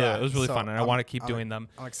 It was really fun, and I want to keep doing them.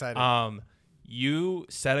 I'm excited. You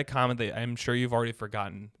said a comment that I'm sure you've already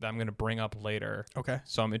forgotten that I'm going to bring up later. Okay.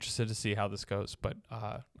 So I'm interested to see how this goes, but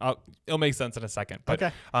it'll make sense in a second. But,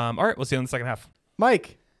 okay. All right, we'll see you in the second half.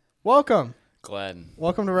 Mike, welcome. Glenn.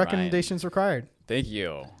 Welcome to Recommendations Required. Thank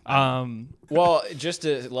you. Well, just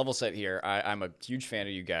to level set here, I'm a huge fan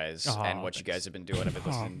of you guys and what you guys have been doing.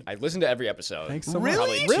 I listened to every episode. Thanks so much.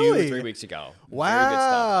 Probably 2 or 3 weeks ago.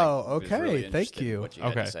 Wow. Very good stuff. Okay. Thank you. What you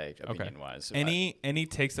had to say, opinion-wise. Any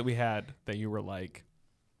takes that we had that you were like,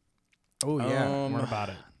 Oh yeah. What about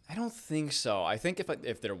it? I don't think so. I think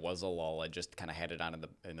if there was a lull, I just kind of had it on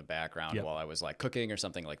in the background while I was like cooking or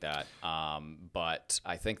something like that. But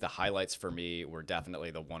I think the highlights for me were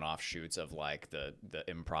definitely the one-off shoots of like the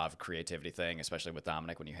improv creativity thing, especially with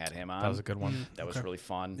Dominic when you had him on. That was a good one. That was really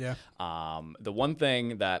fun. Yeah. The one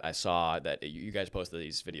thing that I saw that you guys posted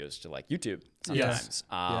these videos to like YouTube sometimes.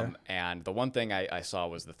 And the one thing I saw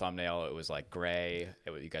was the thumbnail. It was like gray.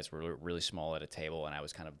 You guys were really small at a table, and I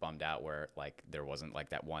was kind of bummed out where like there wasn't like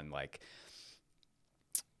that one like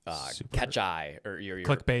catch eye or your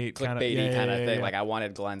clickbaitey kind of thing. Yeah. Like I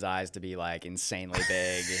wanted Glenn's eyes to be like insanely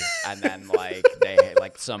big, and then like they had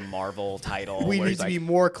like some Marvel title. We need to be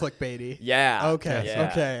more clickbaity. Yeah. Okay. Yeah.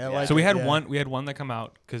 Okay. I like So we it, had yeah. one. We had one that come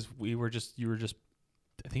out because you were just.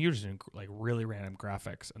 I think you were just doing like really random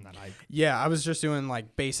graphics, and then I was just doing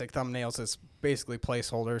like basic thumbnails as basically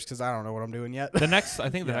placeholders because I don't know what I'm doing yet. the next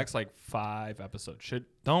like 5 episodes should.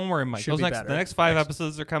 Don't worry, Mike. Should be The better. next 5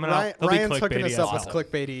 episodes are coming out. They'll Ryan's be hooking us clickbaity up as with hell.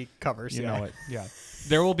 clickbaity covers. You know it. Yeah.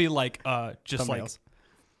 There will be like just like Thumbnails.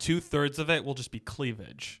 2/3 of it will just be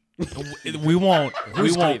cleavage. we won't.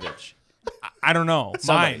 Who's we won't. cleavage? I don't know.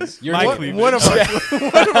 Somebody's. Mine. My cleavage. One of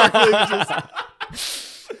our cleavages.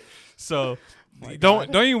 So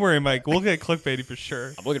don't even worry, Mike. We'll get clickbaity for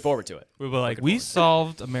sure. I'm looking forward to it. We'll be like, we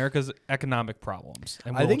solved America's economic problems,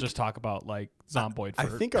 and we'll just talk about like Zomboid. I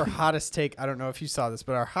think our hottest take, I don't know if you saw this,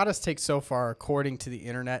 but our hottest take so far, according to the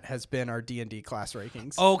internet, has been our D&D class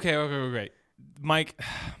rankings. Okay. Mike,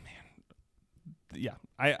 man, yeah.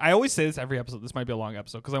 I always say this every episode. This might be a long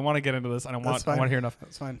episode because I want to get into this and I want to hear enough.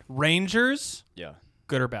 That's fine. Rangers, Yeah.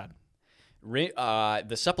 good or bad?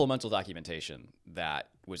 The supplemental documentation that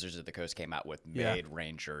Wizards of the Coast came out with made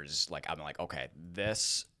Rangers like I'm like, okay,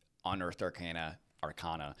 this Unearthed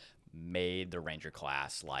Arcana made the Ranger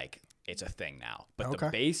class like it's a thing now. But the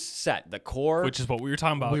base set, the core, Which is what we were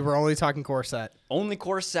talking about. We were only talking core set. only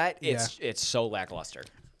core set, it's so lackluster.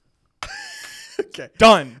 Okay.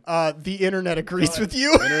 Done. The internet agrees with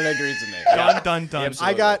you. The internet agrees with me. Done.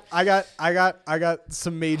 Absolutely. I got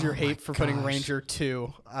some major hate for putting Ranger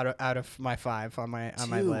 2 out of my 5 on my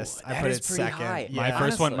list. I That put is it pretty second. high. Yeah.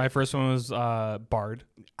 My first one was Bard.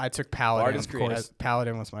 I took Paladin. Bard is Of great. course.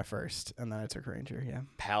 Paladin was my first, and then I took Ranger. Yeah.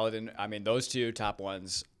 Paladin, I mean, those two top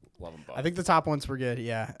ones, love them both. I think the top ones were good.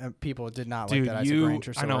 Yeah, and people did not like Dude, that I took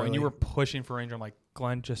Ranger. So I know, early. and you were pushing for Ranger. I'm like,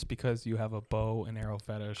 Glenn, just because you have a bow and arrow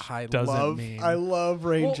fetish doesn't mean I love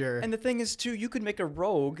Ranger. Well, and the thing is, too, you could make a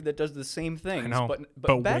rogue that does the same things, I know,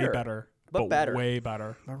 but way better. better. But better. Way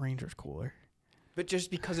better. The Ranger's cooler. But just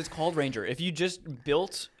because it's called Ranger, if you just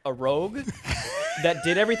built a rogue that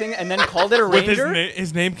did everything and then called it a With Ranger,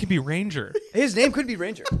 his name could be Ranger. his name could be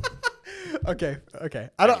Ranger. Okay.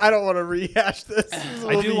 I don't want to rehash this.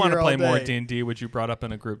 I do want to play more D&D, which you brought up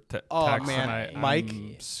in a group text. man, and Mike,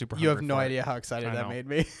 I'm super You have hungry no for it. idea how excited I that know. made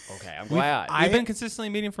me. Okay, I'm glad. We've been consistently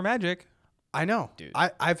meeting for Magic. I know, Dude.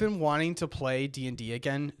 I've been wanting to play D&D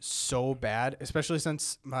again so bad, especially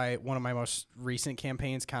since one of my most recent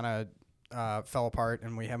campaigns kind of fell apart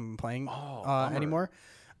and we haven't been playing anymore.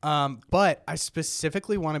 But I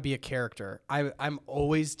specifically want to be a character. I'm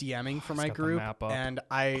always DMing for my got the group, map up. and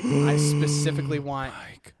I specifically want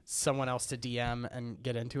someone else to DM and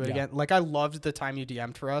get into it again. Like I loved the time you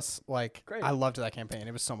DM'd for us. Like Great. I loved that campaign.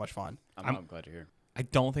 It was so much fun. I'm glad to hear. I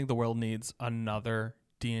don't think the world needs another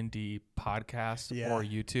D&D podcast or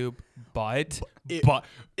YouTube, but if but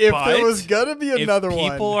there was gonna be if another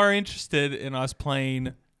one, people are interested in us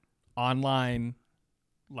playing online,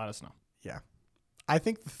 let us know. yeah. I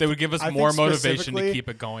think They would give us I more think motivation to specifically- keep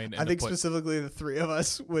it going. And I think to put, specifically the three of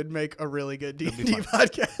us would make a really good D&D fun.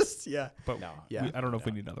 podcast. Yeah. but No. Yeah. I don't know if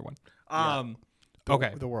we need another one. The-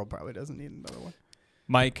 Okay, The world probably doesn't need another one.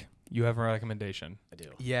 Mike, you have a recommendation. I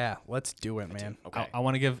do. Yeah, let's do it, man. Okay. I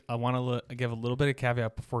want to give a little bit of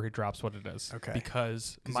caveat before he drops what it is. Okay.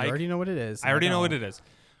 Because You Mike, already know what it is. I already know what it is.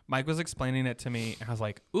 Mike was explaining it to me, and I was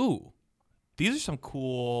like, "Ooh, these are some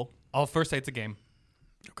cool." I'll first say it's a game.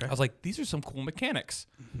 Okay. I was like, "These are some cool mechanics."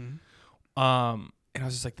 Mhm. And I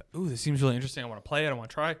was just like, "Ooh, this seems really interesting. I want to play it. I want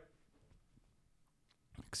to try."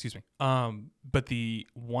 Excuse me. But the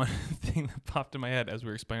one thing that popped in my head as we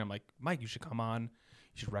were explaining, I'm like, "Mike, you should come on.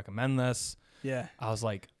 You should recommend this." Yeah. I was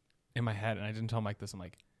like, in my head, and I didn't tell Mike this. I'm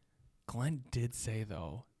like, Glenn did say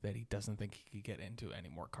though that he doesn't think he could get into any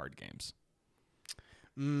more card games.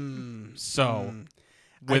 So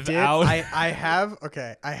without I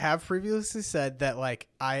have previously said that like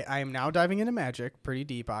I am now diving into Magic pretty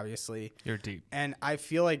deep, obviously. you're deep. And I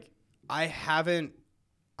feel like I haven't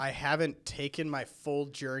taken my full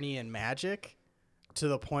journey in Magic to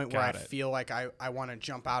the point where I Got it. feel like I want to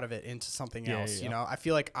jump out of it into something Yeah, else. yeah, You know, I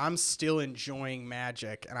feel like I'm still enjoying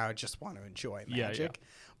Magic, and I would just want to enjoy Yeah, Magic.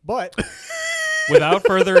 But Without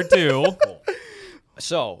further ado, Cool.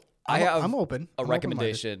 So I have I'm open. a I'm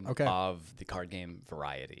recommendation open-minded. Okay. of the card game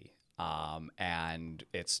variety. And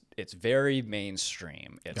it's very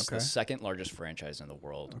mainstream. It's Okay. the second largest franchise in the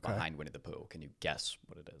world Okay. behind Winnie the Pooh. Can you guess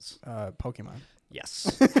what it is? Pokemon.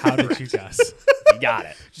 Yes. how did you guess? You got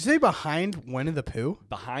it. Did you say behind Winnie the Pooh?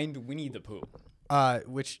 Behind Winnie the Pooh.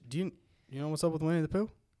 Which do you know what's up with Winnie the Pooh?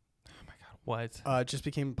 What? It just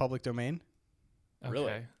became public domain.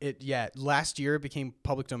 Really? Okay. Last year it became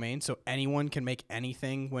public domain, so anyone can make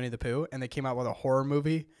anything Winnie the Pooh, and they came out with a horror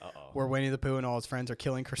movie where Winnie the Pooh and all his friends are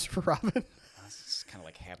killing Christopher Robin. It's kind of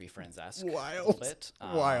like Happy Friends-esque. Wild. A little bit.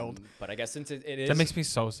 Wild. But I guess since it is... That makes me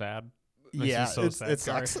so sad. Makes me so sad. it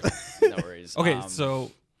Sorry. sucks. No worries. Okay,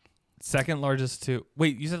 so second largest to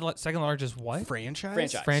wait. You said second largest what?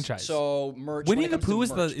 Franchise. Franchise. So merch. Winnie when it the comes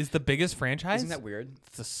to Pooh merch, is the biggest franchise. Isn't that weird?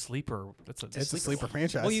 It's a sleeper. It's It's a sleeper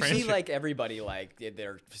franchise. Well, you see, franchise. like everybody, like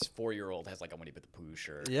their 4-year-old has like a Winnie the Pooh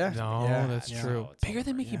shirt. Yeah. No, yeah, that's yeah. true. So it's Bigger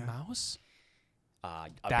than over. Mickey Yeah. Mouse.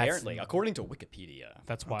 Apparently, according to Wikipedia.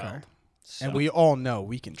 That's wild. Okay. So, And we all know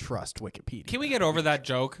we can trust Wikipedia. Can we get over that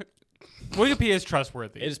joke? Wikipedia is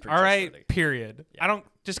trustworthy. It is pretty all right. trustworthy. Period. I don't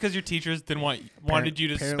just because your teachers didn't wanted you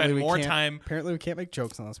to Apparently spend we more can't- time. Apparently, we can't make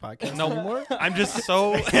jokes on this podcast No, anymore. I'm just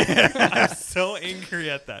so I'm so angry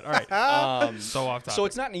at that. All right. So off topic. so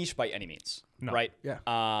it's not niche by any means, No. right?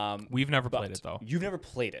 Yeah. We've never But played it though. You've never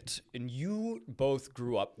played it, and you both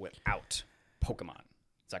grew up without Pokemon.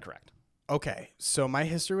 Is that correct? Okay, so my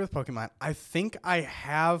history with Pokemon, I think I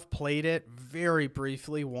have played it very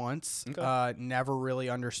briefly once. Okay. Never really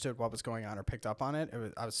understood what was going on or picked up on it.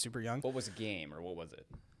 I was super young. What was the game, or what was it?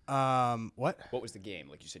 What? What was the game?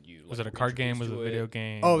 Like you said, you Was like, it a were card game? Was it introduced a to video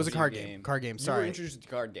game? Oh, it was a Video card game. game. Card game. You were Sorry. introduced to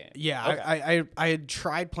the card game. Yeah, Okay. I had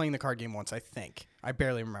tried playing the card game once. I think I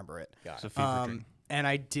barely remember it. Got It's a it. fever dream. And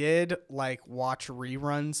I did like watch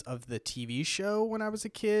reruns of the TV show when I was a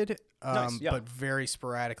kid, Nice, yeah. but very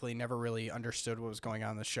sporadically. Never really understood what was going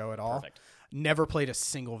on in the show at all. Perfect. Never played a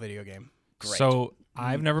single video game. Great. So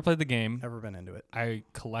I've never played the game. Never been into it. I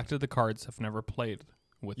collected the cards. Have never played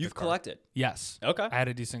with. You've the card. collected. Yes. Okay. I had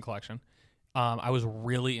a decent collection. I was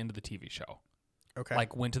really into the TV show. Okay.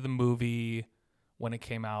 Like went to the movie when it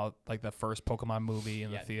came out, like the first Pokemon movie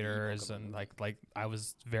in Yeah, the the theaters, Pokemon and like I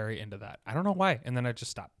was very into that. I don't know why, and then I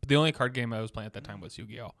just stopped. The only card game I was playing at that time was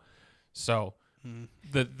Yu-Gi-Oh. So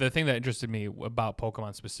the thing that interested me about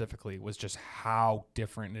Pokemon specifically was just how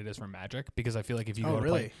different it is from Magic, because I feel like if you Oh, go to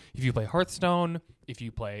really? play, if you play Hearthstone, if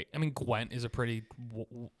you play, I mean Gwent is a pretty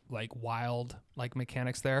like wild like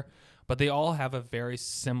mechanics there, but they all have a very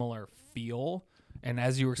similar feel. And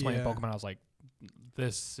as you were explaining Yeah. Pokemon, I was like,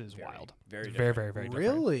 this is wild. very It's different. very different.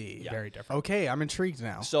 Really? Very different. Okay, I'm intrigued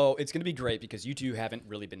now. So it's going to be great because you two haven't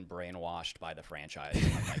really been brainwashed by the franchise,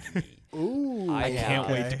 unlike me. Ooh, I I can't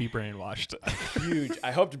Okay. wait to be brainwashed. Huge.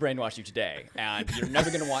 I hope to brainwash you today, and you're never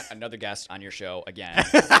going to want another guest on your show again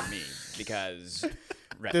after me because.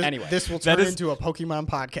 Anyway, this will That turn is- into a Pokemon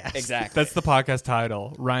podcast. exactly. That's the podcast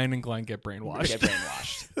title. Ryan and Glenn get brainwashed. Get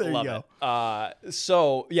brainwashed. There you Love go. it.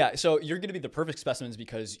 So you're going to be the perfect specimens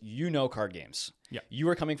because you know card games. Yeah. You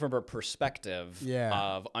are coming from a perspective Yeah.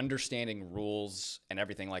 of understanding rules and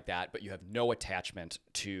everything like that, but you have no attachment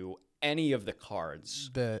to any of the cards.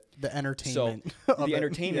 The So entertainment. of the it.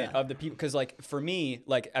 entertainment Yeah. of the people, because like for me,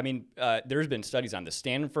 like I mean, there's been studies on the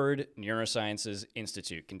Stanford Neurosciences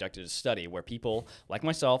Institute conducted a study where people like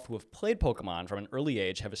myself who have played Pokemon from an early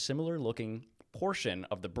age have a similar looking portion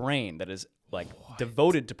of the brain that is like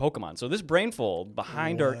devoted to Pokemon. So this brain fold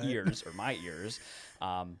behind our ears or my ears,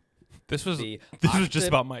 This was The just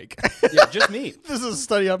about Mike. yeah, just me. This is a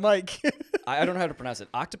study on Mike. I don't know how to pronounce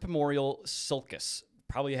it. Octopimorial sulcus.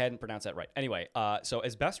 Probably hadn't pronounced that right. Anyway, so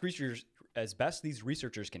as best these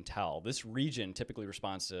researchers can tell, this region typically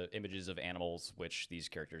responds to images of animals which these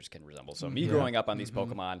characters can resemble. So me growing up on these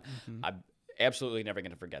Pokemon, I'm absolutely never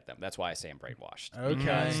going to forget them. That's why I say I'm brainwashed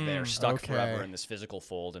because they're stuck Okay. forever in this physical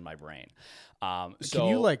fold in my brain. So Can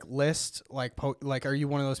you like list like are you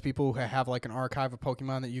one of those people who have like an archive of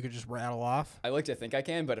Pokemon that you could just rattle off? I like to think I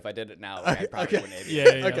can, but if I did it now, like, I probably wouldn't able to Yeah,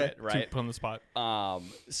 do okay. it, right? Put on the spot.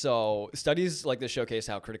 So studies like this showcase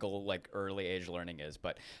how critical like early age learning is.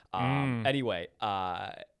 But anyway,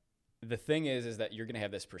 the thing is that you're going to have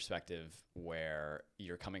this perspective where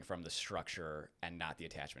you're coming from the structure and not the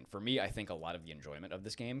attachment. For me, I think a lot of the enjoyment of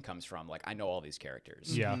this game comes from like, I know all these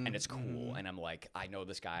characters and it's cool. And I'm like, I know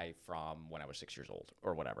this guy from when I was 6 years old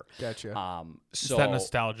or whatever. Gotcha. It's So that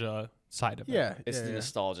nostalgia side of it. Yeah. it's the yeah.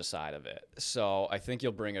 nostalgia side of it. So I think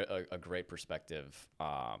you'll bring a great perspective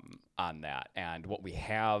on that. And what we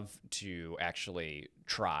have to actually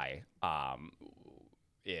try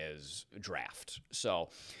is draft. So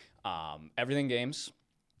Everything Games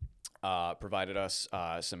provided us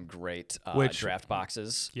some great draft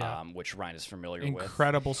boxes, which Ryan is familiar with.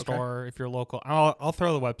 Incredible store if you're local. I'll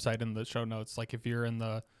throw the website in the show notes. Like if you're in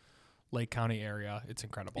the Lake County area, it's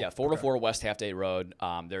incredible. Yeah, 404 West Half Day Road.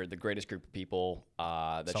 They're the greatest group of people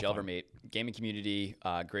that you'll ever meet. Gaming community,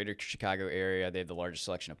 greater Chicago area. They have the largest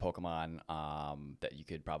selection of Pokemon that you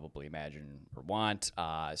could probably imagine or want.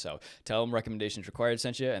 So tell them recommendations required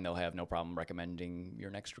sent you, and they'll have no problem recommending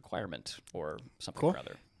your next requirement or something or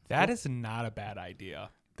other. That is not a bad idea.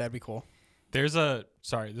 That'd be cool. There's this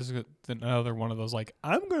is another one of those like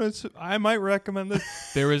I might recommend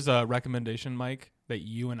this. There is a recommendation, Mike, that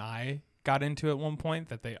you and I got into at one point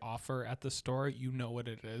that they offer at the store. You know what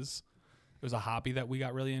it is. It was a hobby that we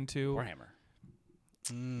got really into. Warhammer.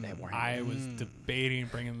 I was debating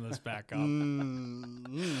bringing this back up.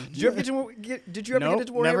 Did you ever get into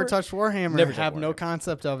Warhammer? Never touched Warhammer. Never have touched no Warhammer.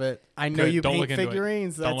 concept of it. I know Good, you don't paint look into it.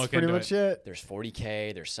 figurines. Don't That's look pretty into much it. There's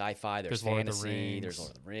 40K, there's sci-fi, there's Lord of the fantasy, Rings. there's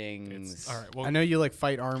Lord of the Rings. All right. Well, I know you like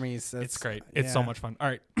fight armies. it's great. It's so much fun. All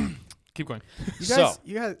right. Keep going.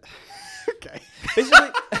 You guys. Okay. Basically,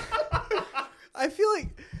 I feel like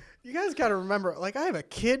you guys got to remember. Like I have a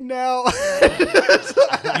kid now.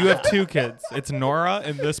 You have 2 kids. It's Nora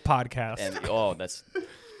and this podcast. and that's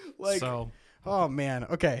like. So Oh man.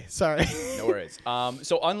 Okay. Sorry. no worries.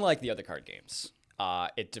 So unlike the other card games,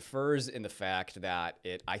 it differs in the fact that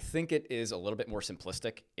I think it is a little bit more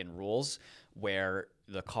simplistic in rules, where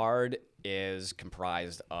the card is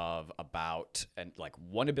comprised of about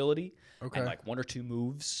one ability and like 1 or 2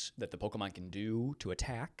 moves that the Pokemon can do to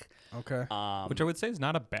attack. Okay. which I would say is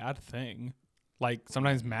not a bad thing. Like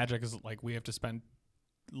sometimes Magic is like we have to spend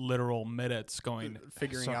literal minutes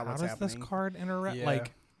Figuring so out what's how does happening. this card interact? Yeah.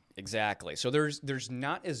 Like Exactly. So there's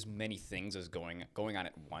not as many things as going on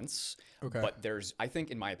at once. Okay. But there's, I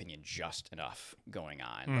think, in my opinion, just enough going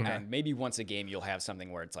on. And maybe once a game you'll have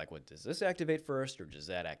something where it's like, well, does this activate first or does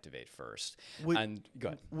that activate first? And go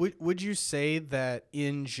ahead. Would you say that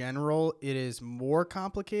in general it is more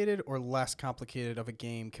complicated or less complicated of a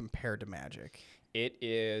game compared to Magic? It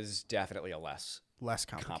is definitely a less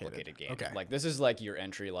complicated game. Okay. Like this is like your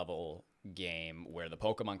entry level game where the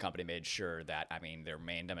Pokemon Company made sure that their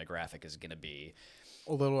main demographic is going to be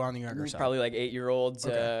a little on the younger side. probably like 8-year-olds,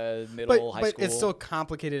 Okay. middle, high but school. it's still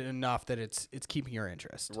complicated enough that it's keeping your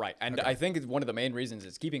interest. Right. And I think one of the main reasons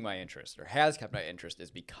it's keeping my interest or has kept my interest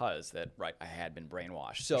is because I had been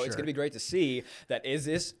brainwashed. So it's going to be great to see that is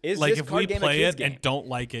this like this if card we game play a kid's it game? and don't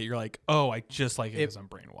like it, you're like, oh, I just like it because I'm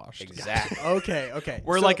brainwashed. Exactly. Okay.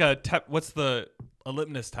 We're So- like what's a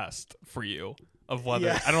litmus test for you of whether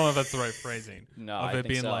I don't know if that's the right phrasing. No, of I it think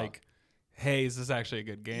being so. like, hey, is this actually a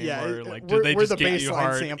good game? Yeah, or like, we're, did they we're just the get baseline you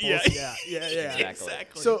hard? samples. Yeah.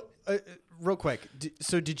 Exactly. So, real quick,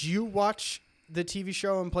 did you watch the TV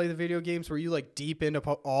show and play the video games? Were you like deep into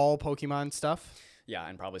all Pokemon stuff? Yeah,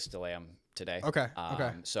 and probably still am today. Okay.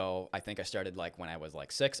 So I think I started when I was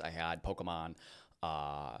 6. I had Pokemon.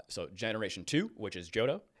 So Generation 2, which is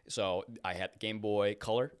Johto. So I had Game Boy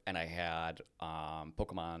Color, and I had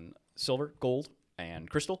Pokemon Silver, Gold, and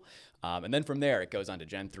Crystal. And then from there, it goes on to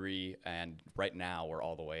Gen 3, and right now we're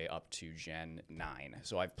all the way up to Gen 9.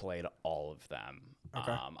 So I've played all of them.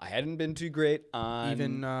 Okay. I hadn't been too great on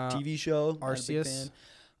Even, TV show. Not a big Arceus?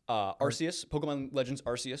 fan. Arceus, Pokemon Legends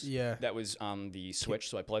Arceus. Yeah. That was on the Switch,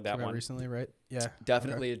 so I played that one. Recently, right? Yeah.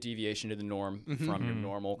 Definitely a deviation to the norm from your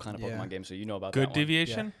normal kind of Pokemon game, so you know about Good that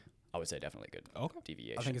deviation. one. I would say definitely good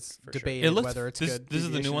deviation. I think it's for sure. debated It looks. whether it's This good. is the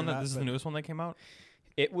new deviation one. or not, This is the but- newest one that came out.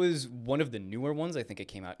 It was one of the newer ones. I think it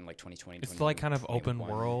came out in 2020. It's the kind of open 2021.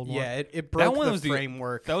 world. one. Yeah, it broke That one the was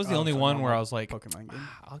framework. That was the of only a one where normal I was like, Pokemon game.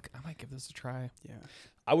 I might give this a try. Yeah.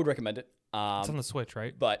 I would recommend it. It's on the Switch,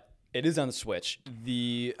 right? But it is on the Switch.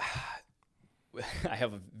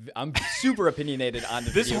 I'm super opinionated on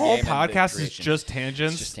the This video whole game and the podcast is creation. just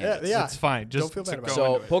tangents. It's just tangents. Yeah. It's fine. Just feel bad about go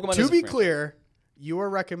So into it. Pokemon To is a be franchise. clear, you are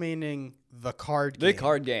recommending the card game. The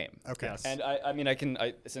card game. Okay. Yes. And I can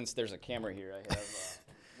since there's a camera here, I have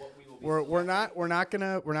what we will be We're not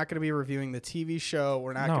gonna be reviewing the TV show.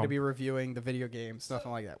 We're not No. gonna be reviewing the video games,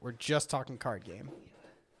 nothing like that. We're just talking card game.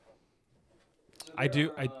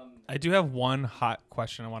 I I do have one hot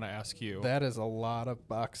question I want to ask you. That is a lot of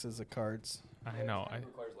boxes of cards. I know. It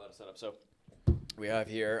requires a lot of setup. So we have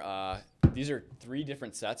here, these are 3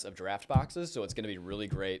 different sets of draft boxes, so it's going to be really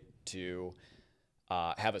great to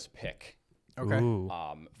have us pick Okay. Ooh.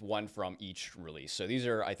 one from each release. So these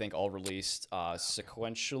are, I think, all released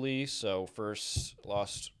sequentially. So first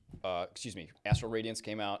Astral Radiance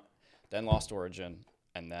came out, then Lost Origin,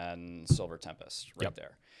 and then Silver Tempest right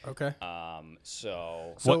there. Okay.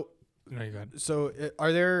 What? No, you go ahead. So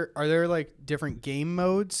are there like different game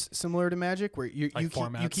modes similar to Magic where you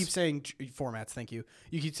keep saying formats? Thank you.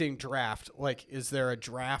 You keep saying draft. Like, is there a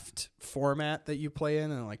draft format that you play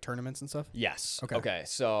in and like tournaments and stuff? Yes. Okay. Okay.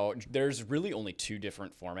 So there's really only 2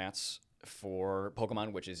 different formats for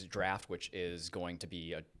Pokemon, which is draft, which is going to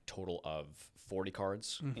be a total of 40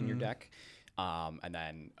 cards in your deck. And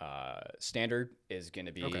then standard is going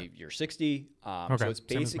to be your 60. So it's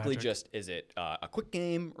basically just, is it a quick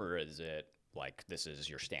game or is it like this is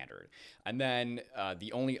your standard? And then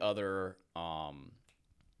the only other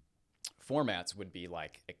formats would be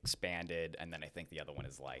like expanded, and then I think the other one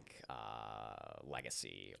is like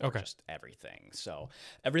legacy or just everything. So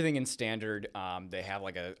everything in standard, they have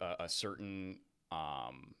like a certain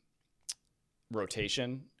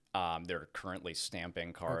rotation. They're currently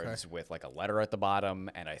stamping cards with like a letter at the bottom,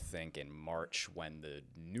 and I think in March when the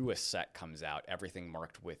newest set comes out, everything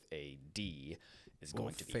marked with a D is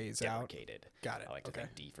going to be deprecated. Got it. I like to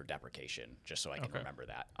think D for deprecation, just so I can remember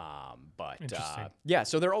that. Interesting. Yeah,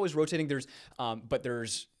 so they're always rotating. There's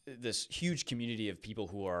this huge community of people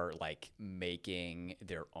who are like making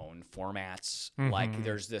their own formats. Like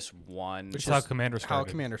there's this one, which is how Commander started. How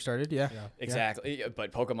Commander started, yeah. Exactly. Yeah.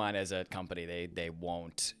 But Pokemon as a company, they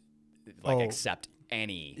won't accept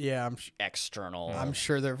any external. I'm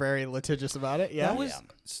sure they're very litigious about it. Yeah. That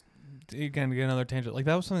was again get another tangent. Like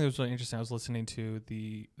that was something that was really interesting. I was listening to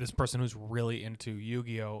this person who's really into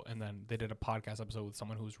Yu-Gi-Oh, and then they did a podcast episode with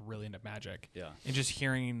someone who's really into Magic. Yeah. And just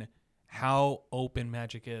hearing how open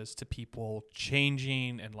Magic is to people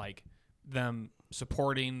changing and like them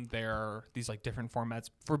supporting these like different formats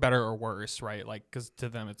for better or worse, right? Like, because to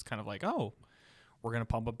them it's kind of like, oh, we're gonna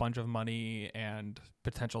pump a bunch of money and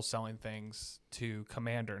potential selling things to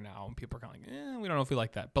Commander now, and people are kind of like, we don't know if we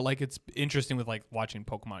like that. But like, it's interesting with like watching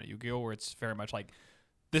Pokemon at Yu-Gi-Oh, where it's very much like,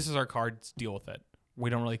 this is our cards, deal with it.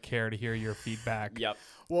 We don't really care to hear your feedback. Yep.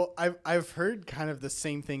 Well, I've heard kind of the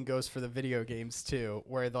same thing goes for the video games too,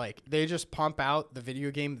 where like they just pump out the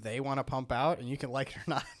video game they want to pump out, and you can like it or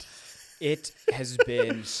not. It has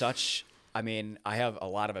been such. I mean, I have a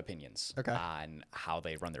lot of opinions on how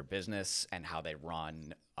they run their business and how they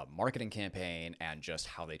run a marketing campaign and just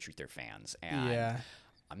how they treat their fans. And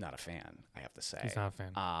I'm not a fan, I have to say. He's not a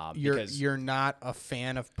fan. You're not a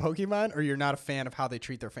fan of Pokemon, or you're not a fan of how they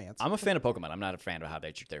treat their fans? I'm a fan of Pokemon. I'm not a fan of how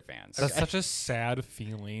they treat their fans. That's such a sad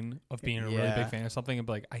feeling of being a really big fan of something and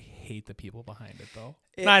be like, I hate the people behind it, though.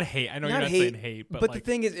 Not hate. I know you're not saying hate, but like, the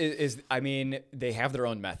thing is, I mean, they have their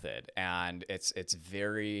own method, and it's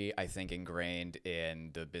very, I think, ingrained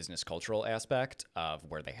in the business cultural aspect of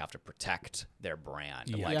where they have to protect their brand.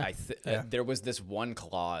 Yeah. Like there was this one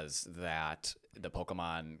clause that the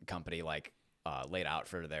Pokemon company laid out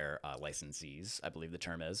for their licensees, I believe the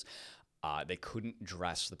term is, they couldn't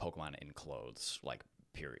dress the Pokemon in clothes, like,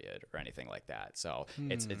 period, or anything like that. So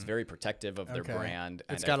it's very protective of their brand.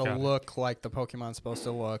 It's got to look like the Pokemon's supposed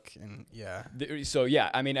to look, and So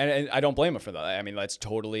I mean, and I don't blame them for that. I mean, that's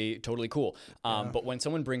totally cool. But when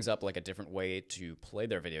someone brings up like a different way to play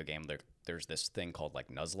their video game, there's this thing called like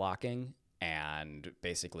nuzlocking. And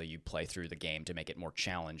basically you play through the game to make it more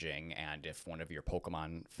challenging. And if one of your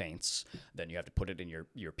Pokemon faints, then you have to put it in your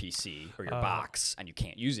PC or your box, and you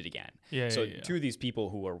can't use it again. Two of these people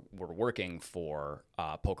who were working for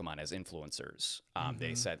Pokemon as influencers,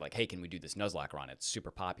 they said like, hey, can we do this Nuzlocke run? It's super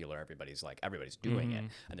popular. Everybody's doing it.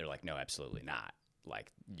 And they're like, no, absolutely not.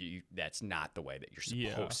 Like that's not the way that you're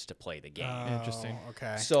supposed to play the game. Interesting.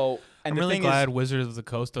 Okay. So, and I'm really glad Wizards of the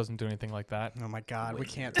Coast doesn't do anything like that. Oh my God, we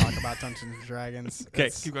can't talk about Dungeons and Dragons.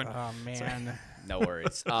 Okay, keep going. Oh man, no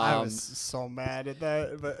worries. I was so mad at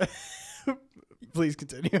that, but please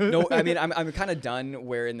continue. No, I mean I'm kind of done.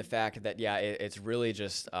 Where in the fact that it's really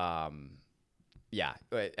just.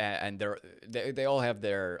 And they all have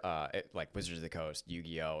their like Wizards of the Coast,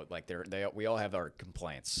 Yu-Gi-Oh, like we all have our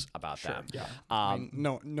complaints about them. Yeah. I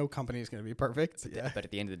mean, no company is going to be perfect. But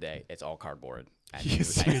at the end of the day, it's all cardboard. And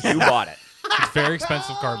Yes. you bought it. It's very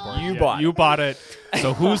expensive cardboard. You bought it.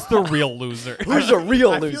 So who's the real loser? Who's the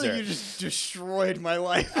real I loser? feel like you just destroyed my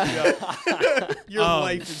life. Your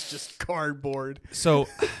life is just cardboard. So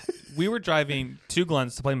we were driving to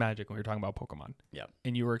Glenn's to play Magic when we were talking about Pokemon. Yeah.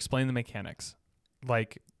 And you were explaining the mechanics.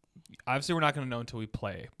 Like, obviously we're not going to know until we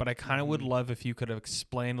play, but I kind of would love if you could have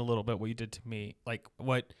explained a little bit what you did to me, like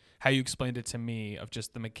how you explained it to me of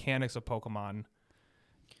just the mechanics of Pokemon,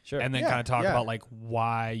 Sure. and then Yeah, kind of talk yeah. about like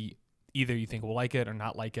why either you think we'll like it or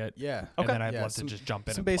not like it. Yeah. And Okay. then I'd Yeah, love to just jump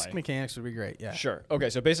in Some and basic play. mechanics would be great. Yeah. Sure. Okay,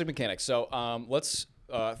 so basic mechanics. So let's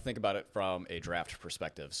think about it from a draft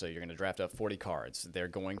perspective. So you're going to draft up 40 cards. They're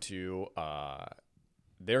going to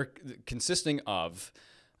they're consisting of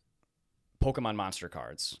Pokemon monster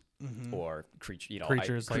cards or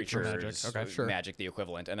Creatures, like for Magic. Okay, sure. Magic, the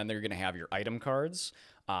equivalent, and then they're going to have your item cards,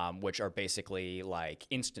 which are basically like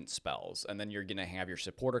instant spells, and then you're going to have your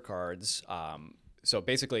supporter cards. So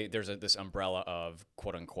basically, there's this umbrella of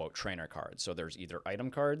quote unquote trainer cards. So there's either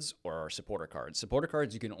item cards or supporter cards. Supporter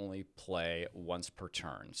cards you can only play once per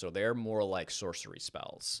turn, so they're more like sorcery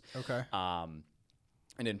spells. Okay.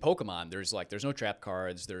 And in Pokemon, there's no trap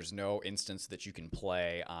cards. There's no instance that you can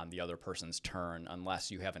play on the other person's turn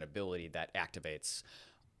unless you have an ability that activates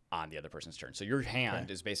on the other person's turn. So your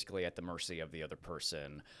hand is basically at the mercy of the other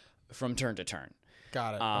person from turn to turn.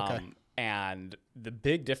 Got it. Okay. And the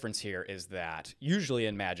big difference here is that usually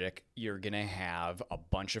in Magic, you're gonna have a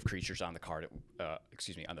bunch of creatures on the card,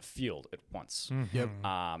 on the field at once. Yep.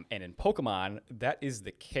 And in Pokemon, that is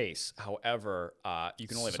the case. However, you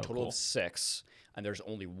can only have a So total cool. of 6, and there's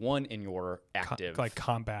only 1 in your active Like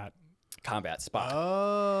combat. spot.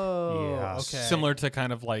 Oh. Yeah. Okay. Similar to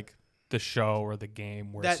kind of like the show or the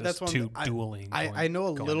game where it's That's just one two I- dueling. I know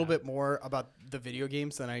a going little at bit more about the video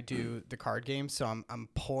games than I do the card games, so I'm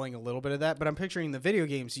pulling a little bit of that. But I'm picturing the video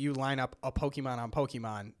games. You line up a Pokemon on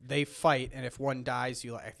Pokemon, they fight, and if one dies,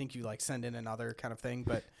 I think you like send in another kind of thing.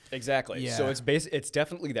 But Exactly. So Yeah. it's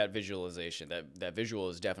definitely that visualization. That visual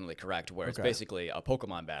is definitely correct. Where it's Okay. basically a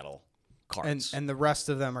Pokemon battle cards. and the rest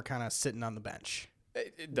of them are kind of sitting on the bench,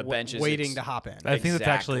 the bench is waiting to hop in. I think that's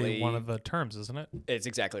actually Exactly. one of the terms, isn't it? It's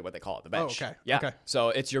exactly what they call it, the bench. okay. Yeah. Okay. So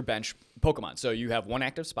it's your bench Pokemon. So you have 1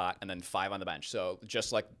 active spot and then 5 on the bench. So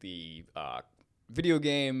just like the video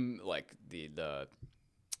game, like the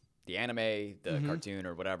anime, the cartoon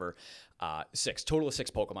or whatever, 6 total of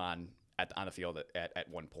 6 Pokemon on the field at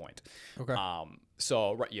one point. Okay.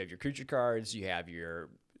 So right, you have your creature cards, you have your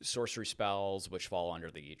sorcery spells, which fall under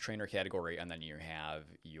the trainer category, and then you have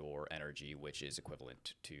your energy, which is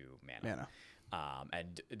equivalent to mana.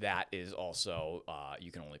 And that is also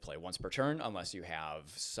you can only play once per turn unless you have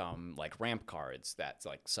some like ramp cards. That's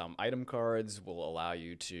like some item cards will allow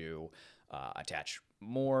you to attach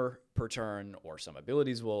more per turn, or some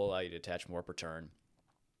abilities will allow you to attach more per turn.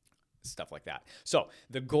 Stuff like that. So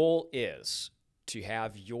the goal is to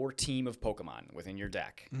have your team of Pokemon within your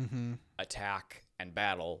deck attack and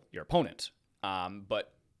battle your opponent.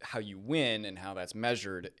 But how you win and how that's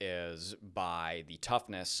measured is by the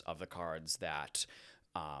toughness of the cards that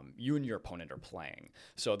you and your opponent are playing.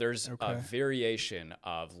 So there's a variation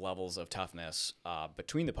of levels of toughness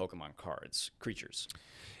between the Pokemon cards, creatures.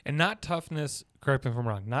 And not toughness, correct me if I'm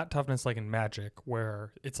wrong, not toughness like in Magic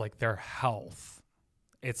where it's like their health.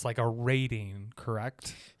 It's like a rating,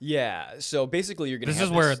 correct? Yeah. So basically you're going to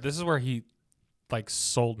This is where he like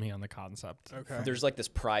sold me on the concept. Okay. There's like this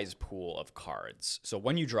prize pool of cards. So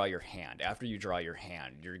when you draw your hand, after you draw your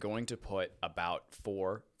hand, you're going to put about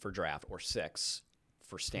 4 for draft or 6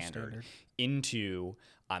 for standard into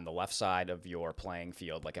on the left side of your playing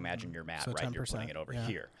field. Like imagine your mat, So right? You're 10%, playing it over yeah.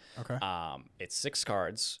 here. Okay. It's 6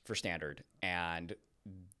 cards for standard, and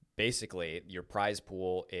basically your prize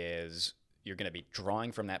pool is you're going to be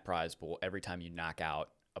drawing from that prize pool every time you knock out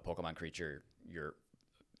a Pokemon creature you're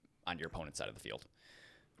on your opponent's side of the field,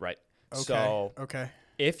 right? Okay. So okay.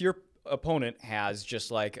 if your opponent has just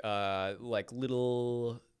like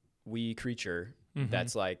little wee creature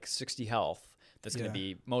that's like 60 health, that's going to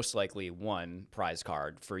be most likely 1 prize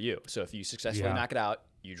card for you. So if you successfully knock it out,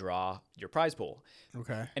 you draw your prize pool.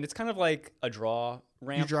 Okay. And it's kind of like a draw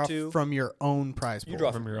ramp You draw too. from your own prize pool. You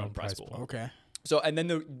draw from your own prize pool. Okay. So and then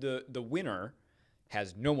the winner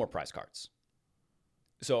has no more prize cards.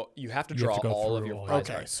 So you have to You have draw to go all of through your all prize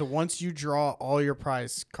Okay. cards. So once you draw all your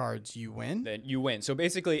prize cards, you win. Then you win. So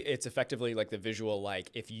basically, it's effectively like the visual,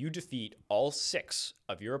 like if you defeat all 6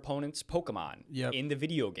 of your opponent's Pokemon in the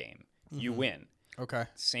video game, you win. Okay.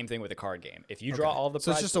 Same thing with the card game. If you draw all the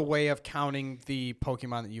So prize it's just a way of counting the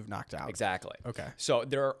Pokemon that you've knocked out. Exactly. Okay. So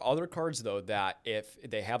there are other cards, though, that if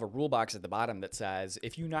they have a rule box at the bottom that says,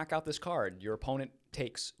 if you knock out this card, your opponent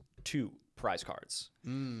takes 2 prize cards.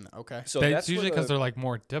 Okay. So That's that's usually where because they're like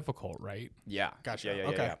more difficult, right? Yeah. Gotcha. Yeah, yeah,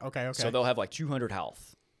 Okay, yeah. okay, okay. So they'll have like 200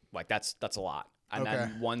 health. Like that's a lot. And Okay.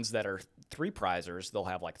 then ones that are 3 prizers, they'll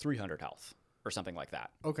have like 300 health. or something like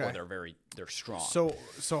that. Okay. Or they're strong.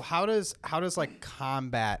 So how does like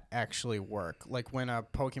combat actually work? Like when a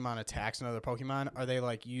Pokemon attacks another Pokemon, are they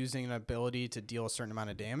like using an ability to deal a certain amount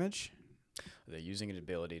of damage? They're using an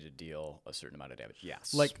ability to deal a certain amount of damage.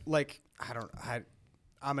 Yes.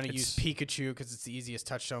 I'm gonna use Pikachu because it's the easiest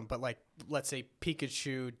touchstone. But like, let's say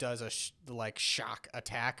Pikachu does a shock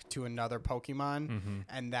attack to another Pokemon,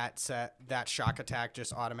 and that shock attack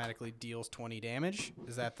just automatically deals 20 damage.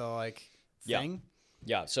 Is that the like thing?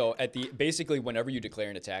 Yeah. So basically, whenever you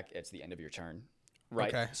declare an attack, it's the end of your turn,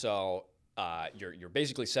 right? Okay. So you're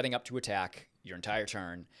basically setting up to attack your entire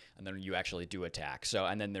turn, and then you actually do attack. So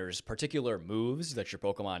and then there's particular moves that your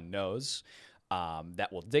Pokemon knows that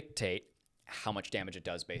will dictate how much damage it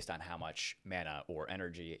does based on how much mana or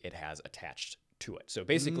energy it has attached to it. So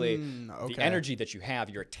basically, the energy that you have,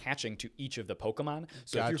 you're attaching to each of the Pokemon.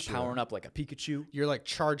 So if you're powering up like a Pikachu, you're like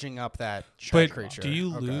charging up that creature. Do you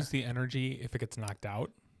lose the energy if it gets knocked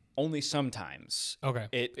out? only sometimes.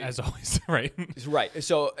 Okay. As always, right? Right.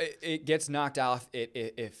 So it gets knocked off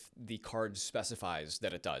if the card specifies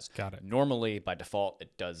that it does. Got it. Normally, by default,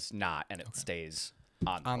 it does not, and it stays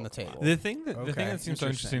on the table. The thing that seems so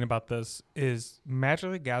interesting about this is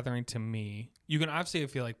Magic the Gathering to me. You can obviously, I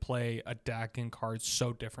feel like, play a deck and cards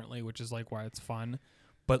so differently, which is like why it's fun.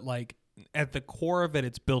 But like at the core of it,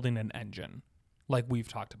 it's building an engine, like we've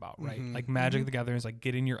talked about, right? Mm-hmm. Like Magic the Gathering is like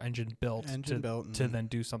getting your engine built to then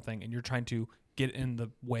do something, and you're trying to get in the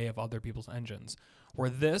way of other people's engines. Where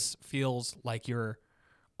this feels like you're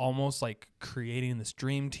almost like creating this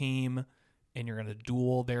dream team, and you're gonna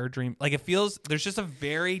duel their dream. Like it feels there's just a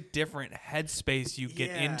very different headspace you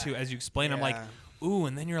get into as you explain. I'm like, ooh,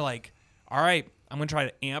 and then you're like, all right, I'm gonna try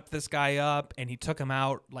to amp this guy up, and he took him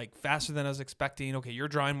out like faster than I was expecting. Okay, you're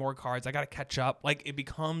drawing more cards. I gotta catch up. Like it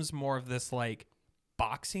becomes more of this like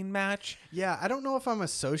boxing match. Yeah, I don't know if I'm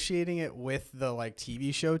associating it with the like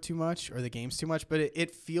TV show too much or the games too much, but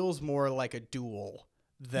it feels more like a duel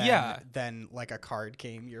than like a card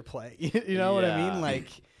game you're playing. You know what I mean? Like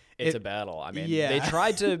it's a battle. I mean, they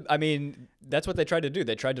tried to. I mean, that's what they tried to do.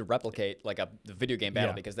 They tried to replicate like the video game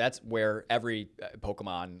battle because that's where every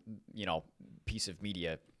Pokemon, piece of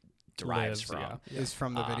media derives from. Is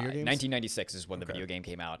from the video games. 1996 is when the video game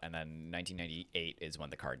came out, and then 1998 is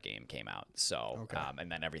when the card game came out. So,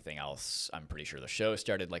 and then everything else, I'm pretty sure the show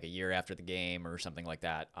started like a year after the game or something like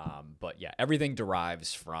that. But yeah, everything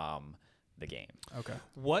derives from the game. Okay.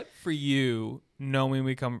 What for you, knowing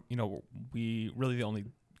we really the only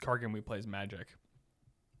card game we play is Magic.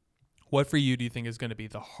 What for you do you think is going to be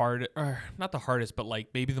the not the hardest, but like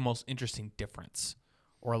maybe the most interesting difference,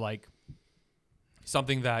 or like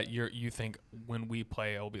something that you think when we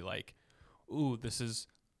play it'll be like, ooh, this is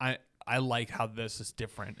I like how this is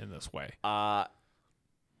different in this way.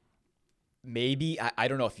 Maybe I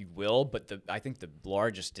don't know if you will, but I think the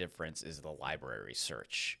largest difference is the library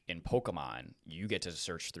search. In Pokemon, you get to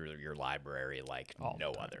search through your library like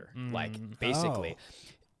no other. Like basically,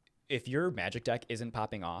 if your Magic deck isn't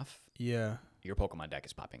popping off, your Pokemon deck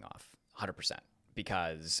is popping off 100%.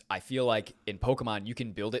 Because I feel like in Pokemon, you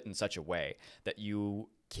can build it in such a way that you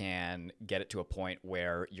can get it to a point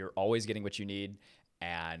where you're always getting what you need,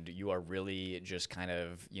 and you are really just kind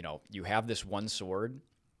of, you have this one sword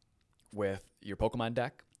with your Pokemon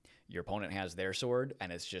deck, your opponent has their sword,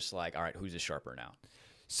 and it's just like, all right, who's is sharper now?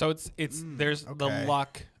 So there's the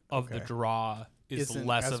luck of the draw is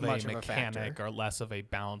less of a mechanic or less of a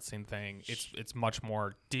balancing thing. It's much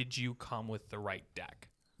more, did you come with the right deck?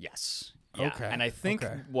 Yes. Yeah. Okay. And I think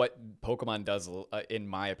what Pokemon does, in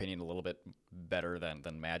my opinion, a little bit better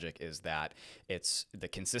than Magic is that it's the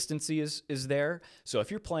consistency is there. So if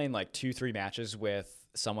you're playing like 2-3 matches with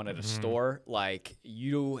someone at a store, like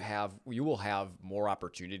you will have more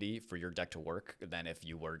opportunity for your deck to work than if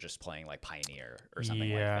you were just playing like Pioneer or something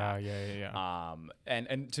like that. Yeah.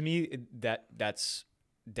 And to me that's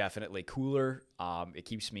definitely cooler. It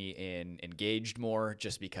keeps me engaged more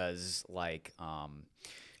just because like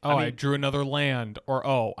I drew another land,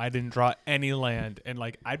 or I didn't draw any land, and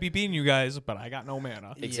like I'd be beating you guys, but I got no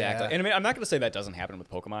mana. Exactly, and I mean I'm not going to say that doesn't happen with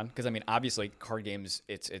Pokemon because I mean obviously card games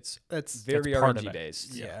it's very RNG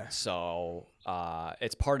based, so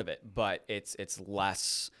it's part of it, but it's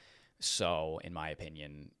less so in my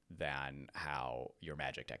opinion than how your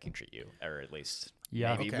Magic deck can treat you, or at least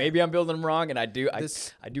maybe I'm building them wrong, and I do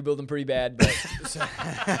build them pretty bad,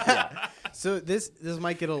 but. So this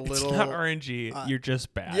might get a little. It's not RNG. You're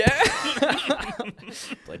just bad. Yeah.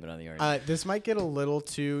 Blame it on the RNG. This might get a little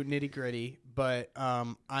too nitty gritty, but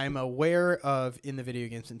I'm aware of in the video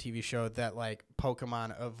games and TV show that like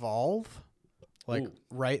Pokemon evolve, like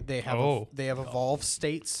right? They have evolve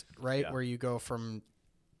states, right, where you go from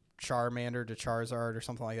Charmander to Charizard or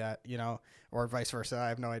something like that, you know, or vice versa. I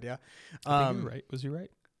have no idea. I think you're right. Was you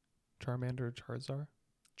right? Charmander to Charizard?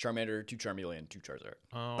 Charmander to Charmeleon to Charizard.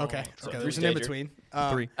 Oh, Okay. So Okay. three There's an in stages. between.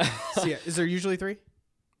 3. So yeah, is there usually 3?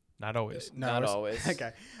 Not always. No, Not it's- always.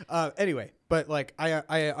 Okay. Anyway, but like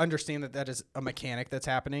I understand that is a mechanic that's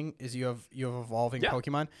happening. Is you have evolving Yeah.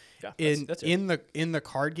 Pokemon. Yeah, that's it. In the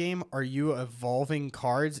card game, are you evolving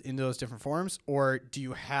cards into those different forms, or do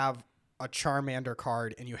you have a Charmander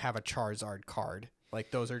card and you have a Charizard card?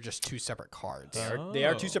 Like those are just 2 separate cards. They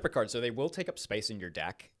are Oh. 2 separate cards, so they will take up space in your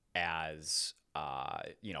deck as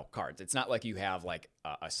cards. It's not like you have like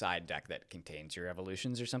a side deck that contains your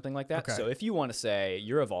evolutions or something like that. Okay. So if you want to say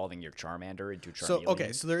you're evolving your Charmander into Charmeleon, So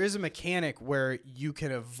okay, so there is a mechanic where you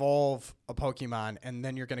can evolve a Pokemon and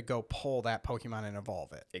then you're going to go pull that Pokemon and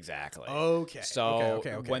evolve it. exactly. Okay. So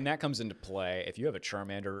okay. when that comes into play, if you have a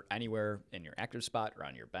Charmander anywhere in your active spot or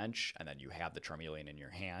on your bench, and then you have the Charmeleon in your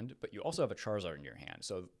hand, but you also have a Charizard in your hand.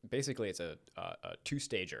 So basically, it's a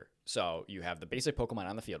 2-stager. So you have the basic Pokemon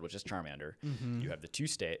on the field, which is Charmander. Mm-hmm. You have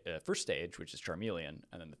the first stage, which is Charmeleon,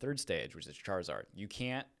 and then the third stage, which is Charizard. You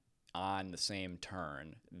can't, on the same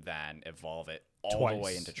turn, then evolve it all the way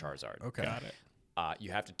Twice. into Charizard. Okay. Got it.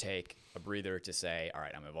 You have to take a breather to say, all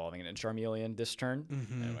right, I'm evolving it into Charmeleon this turn.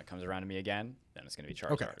 And when it comes around to me again, then it's going to be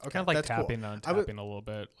Charizard. Okay. Okay. Kind of like that's cool. tapping on I would- tapping a little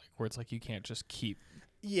bit, like where it's like you can't just keep.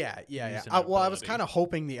 Yeah. Use an I was ability. kind of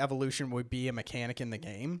hoping the evolution would be a mechanic in the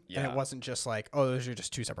game, and Yeah. it wasn't just like, oh, those are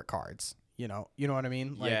just 2 separate cards. You know what I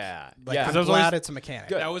mean? Like, Yeah. Like, Yeah. I'm 'Cause I was glad always- it's a mechanic.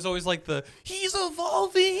 Good. That was always like the he's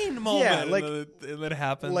evolving moment. Yeah, like- and then it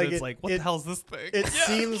happens. like It's it- like what it- the hell's this thing? It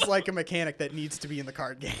seems like a mechanic that needs to be in the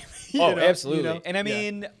card game. Oh, absolutely. You know? And I Yeah.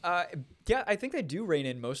 mean, I think they do rein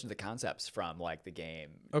in most of the concepts from like the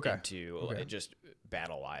game Okay. into Okay. just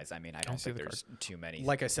battle wise. I mean, I don't see think the there's too many.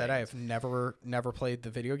 Like I said, I things. have never played the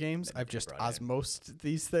video games. I've just brought it in. osmosed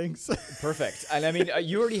these things. Perfect. And I mean,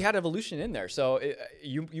 you already had evolution in there, so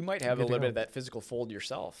you might have a Good to little bit go. of that physical fold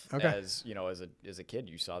yourself. Okay. As you know, as a kid,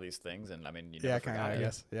 you saw these things, and I mean, you Yeah, never kinda, forgot I it.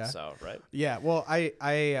 guess, yeah. So right. Yeah, well, I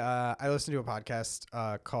listened to a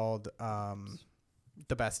podcast called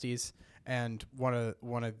The Besties, and one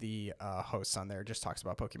of the hosts on there just talks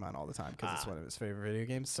about Pokemon all the time because it's one of his favorite video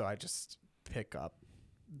games. So I just pick up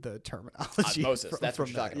the terminology. Osmosis, that's what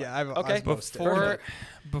from you're talking that. about. Yeah, I've Okay. osmosed it.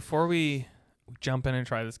 Before we jump in and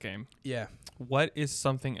try this game, Yeah, what is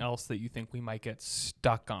something else that you think we might get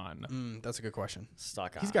stuck on? that's a good question.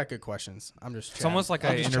 Stuck on. He's got good questions. I'm just. It's almost like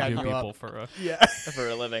I'm I just interview chatting you up. people for a Yeah, for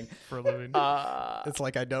a living. for a living. it's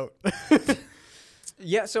like I don't.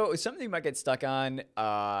 Yeah, so something you might get stuck on.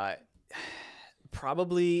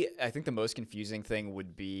 Probably, I think the most confusing thing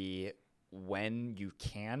would be when you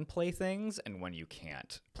can play things and when you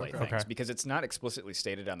can't play Okay. things, Okay. because it's not explicitly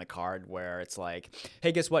stated on the card where it's like,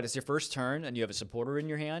 hey, guess what? It's your first turn and you have a supporter in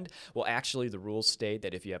your hand. Well, actually, the rules state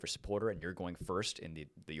that if you have a supporter and you're going first in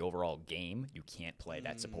the overall game, you can't play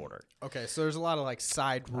that supporter. Okay, so there's a lot of like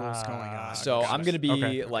side rules going on. So I'm going to be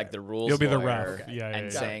Okay. like the rules You'll be the lawyer ref. Yeah, and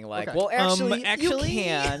yeah. saying like, Okay. well, actually, actually- you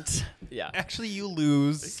can't. Yeah. Actually, you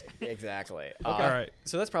lose. Exactly. All right.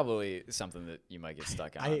 So that's probably something that you might get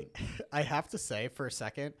stuck on. I have to say for a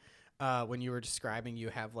second, when you were describing, you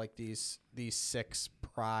have like these 6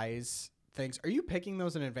 prize things. Are you picking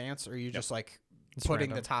those in advance, or are you just like It's putting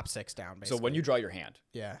random. the top 6 down? Basically? So when you draw your hand,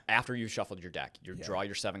 yeah, after you've shuffled your deck, you draw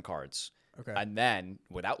your 7 cards. okay, And then,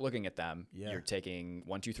 without looking at them, Yeah. you're taking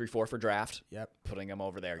 1, 2, 3, 4 for draft, yep, putting them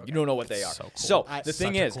over there. You don't know what they are. so cool. So I- the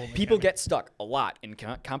thing such a is, cool people mechanic. get stuck a lot in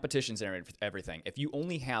competitions and everything. If you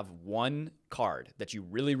only have one card that you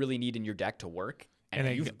really, really need in your deck to work, and, And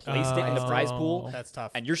it- you've placed it in the prize pool, that's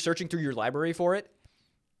tough. and you're searching through your library for it,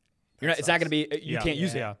 it's not going to be. You Yeah. can't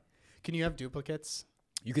use it. Yeah. Can you have duplicates?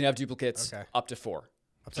 You can have duplicates Okay. up to 4,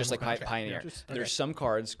 Up to just like 4, okay. Pioneer. Just- There's okay. some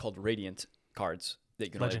cards called Radiant cards that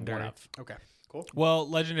you can only have Legendary. one of. Okay, cool. Well,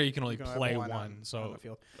 legendary you can only You can have play one one. on So the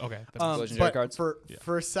field. okay. that makes Legendary But cards?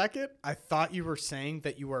 for a second, I thought you were saying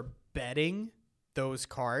that you were betting those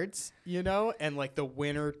cards, and like the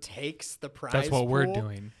winner takes the prize. That's what we're pool.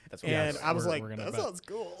 doing. That's what And Yes, I was we're like, gonna that bet. sounds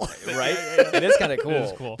cool. right? It is kind of cool. It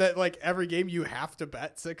is cool. That like every game you have to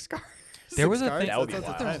bet 6 cards. There was 6 a cards? thing. That would be That's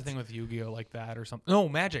wild. There was a intense. thing with Yu-Gi-Oh like that or something. No,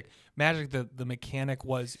 Magic. Magic. The mechanic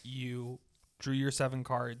was you drew your 7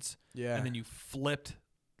 cards, Yeah. and then you flipped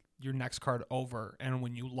your next card over, and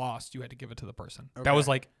when you lost, you had to give it to the person. Okay. That was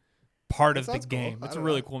like part That of the sounds cool. game. I It's a don't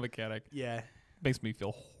really know. cool mechanic. Yeah. Makes me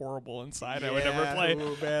feel horrible inside. I would never Yeah. play.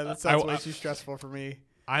 Ooh, man, that sounds way I- too stressful for me.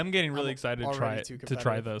 I'm getting really I'm excited to already try too to try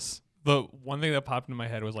competitive. this. The one thing that popped into my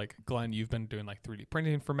head was like, Glenn, you've been doing like 3D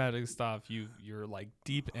printing for Magic stuff. You're like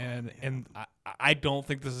deep in, and I don't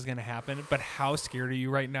think this is gonna happen. But how scared are you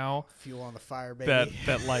right now? Fuel on the fire, baby.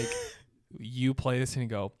 That like you play this and you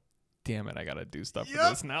go, damn it, I gotta do stuff for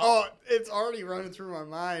this now. Oh, it's already running through my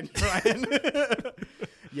mind, Ryan.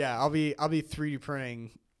 Yeah, I'll be 3D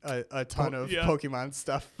printing a ton of Pokemon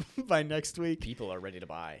stuff by next week. People are ready to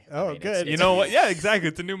buy. Oh, good. You know what? Yeah, exactly.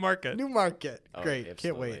 It's a new market. New market. Oh, Great.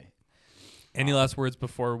 Can't absolutely. wait. Any last words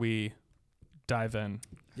before we dive in?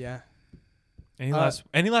 Yeah. Any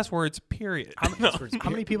last words? Period. How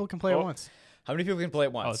many people can play at once? How many people can play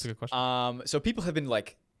at once? Oh, that's a good question. So people have been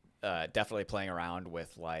like definitely playing around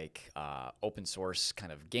with like open source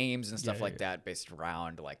kind of games and stuff like that based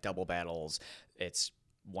around like double battles. It's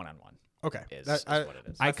one-on-one. Okay. Is what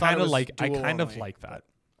it is. I thought kind it of was like dual only, like that.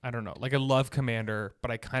 I don't know. Like I love Commander,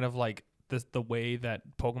 but I kind of like the way that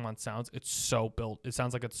Pokemon sounds. It's so built. It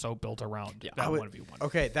sounds like it's so built around that 1v1.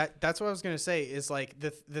 Okay, that's what I was gonna say. Is like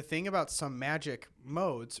the thing about some Magic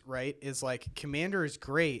modes, right? Is like Commander is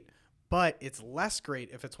great, but it's less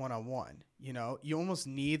great if it's 1-on-1. You know, you almost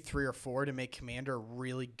need 3 or 4 to make Commander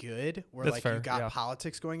really good. Where That's like fair, you got yeah.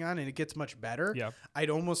 politics going on, and it gets much better. Yeah. I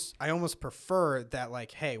almost prefer that.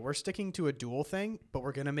 Like, hey, we're sticking to a duel thing, but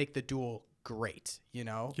we're gonna make the duel great. You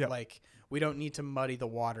know, Yep. like we don't need to muddy the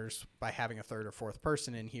waters by having a 3rd or 4th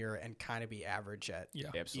person in here and kind of be average at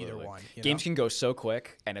Absolutely. either one. You Games know? can go so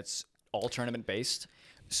quick, and it's all tournament based.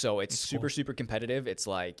 So it's super competitive. It's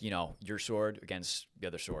like, you know, your sword against the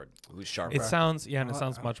other sword. Who's sharper? It sounds and it I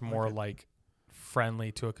sounds much more it. like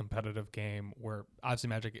friendly to a competitive game where obviously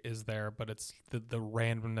Magic is there, but it's the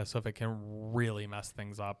randomness of it can really mess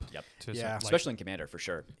things up. Yep. Yeah. Especially in Commander, for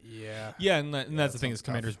sure. Yeah. Yeah, and that's the thing sounds is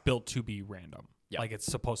Commander's built to be random. Yep. Like it's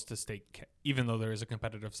supposed to stay, even though there is a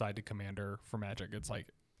competitive side to Commander for Magic, it's like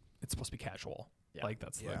it's supposed to be casual. Yeah. Like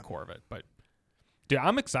that's the Yeah. core of it. But dude,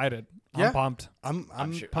 I'm excited. Yeah. I'm pumped.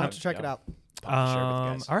 I'm sure- pumped to check it out. Pumped to share with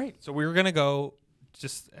you guys. All right, so we're gonna go.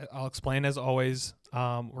 I'll explain as always.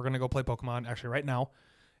 We're gonna go play Pokemon actually right now.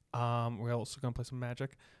 We're also gonna play some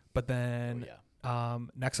Magic, but then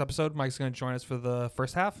next episode, Mike's gonna join us for the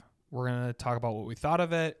first half. We're gonna talk about what we thought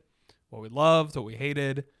of it, what we loved, what we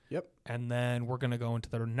hated. Yep. And then we're gonna go into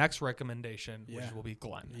the next recommendation, which will be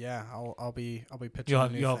Glenn. Yeah, I'll be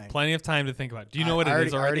pitching. You'll have plenty of time to think about it. Do you know what it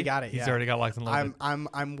is already? I already got it. He's yeah. already got locked and loaded.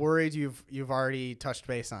 I'm worried you've already touched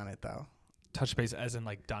base on it though. Touch base as in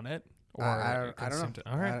like done it, or I don't know. consumed it?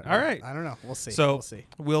 All right, I all right. I don't know. We'll see. So we'll see.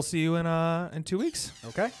 we'll see you in 2 weeks.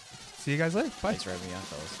 Okay. See you guys later. Bye. Thanks for having me on,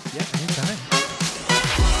 fellas. Yeah. Anytime.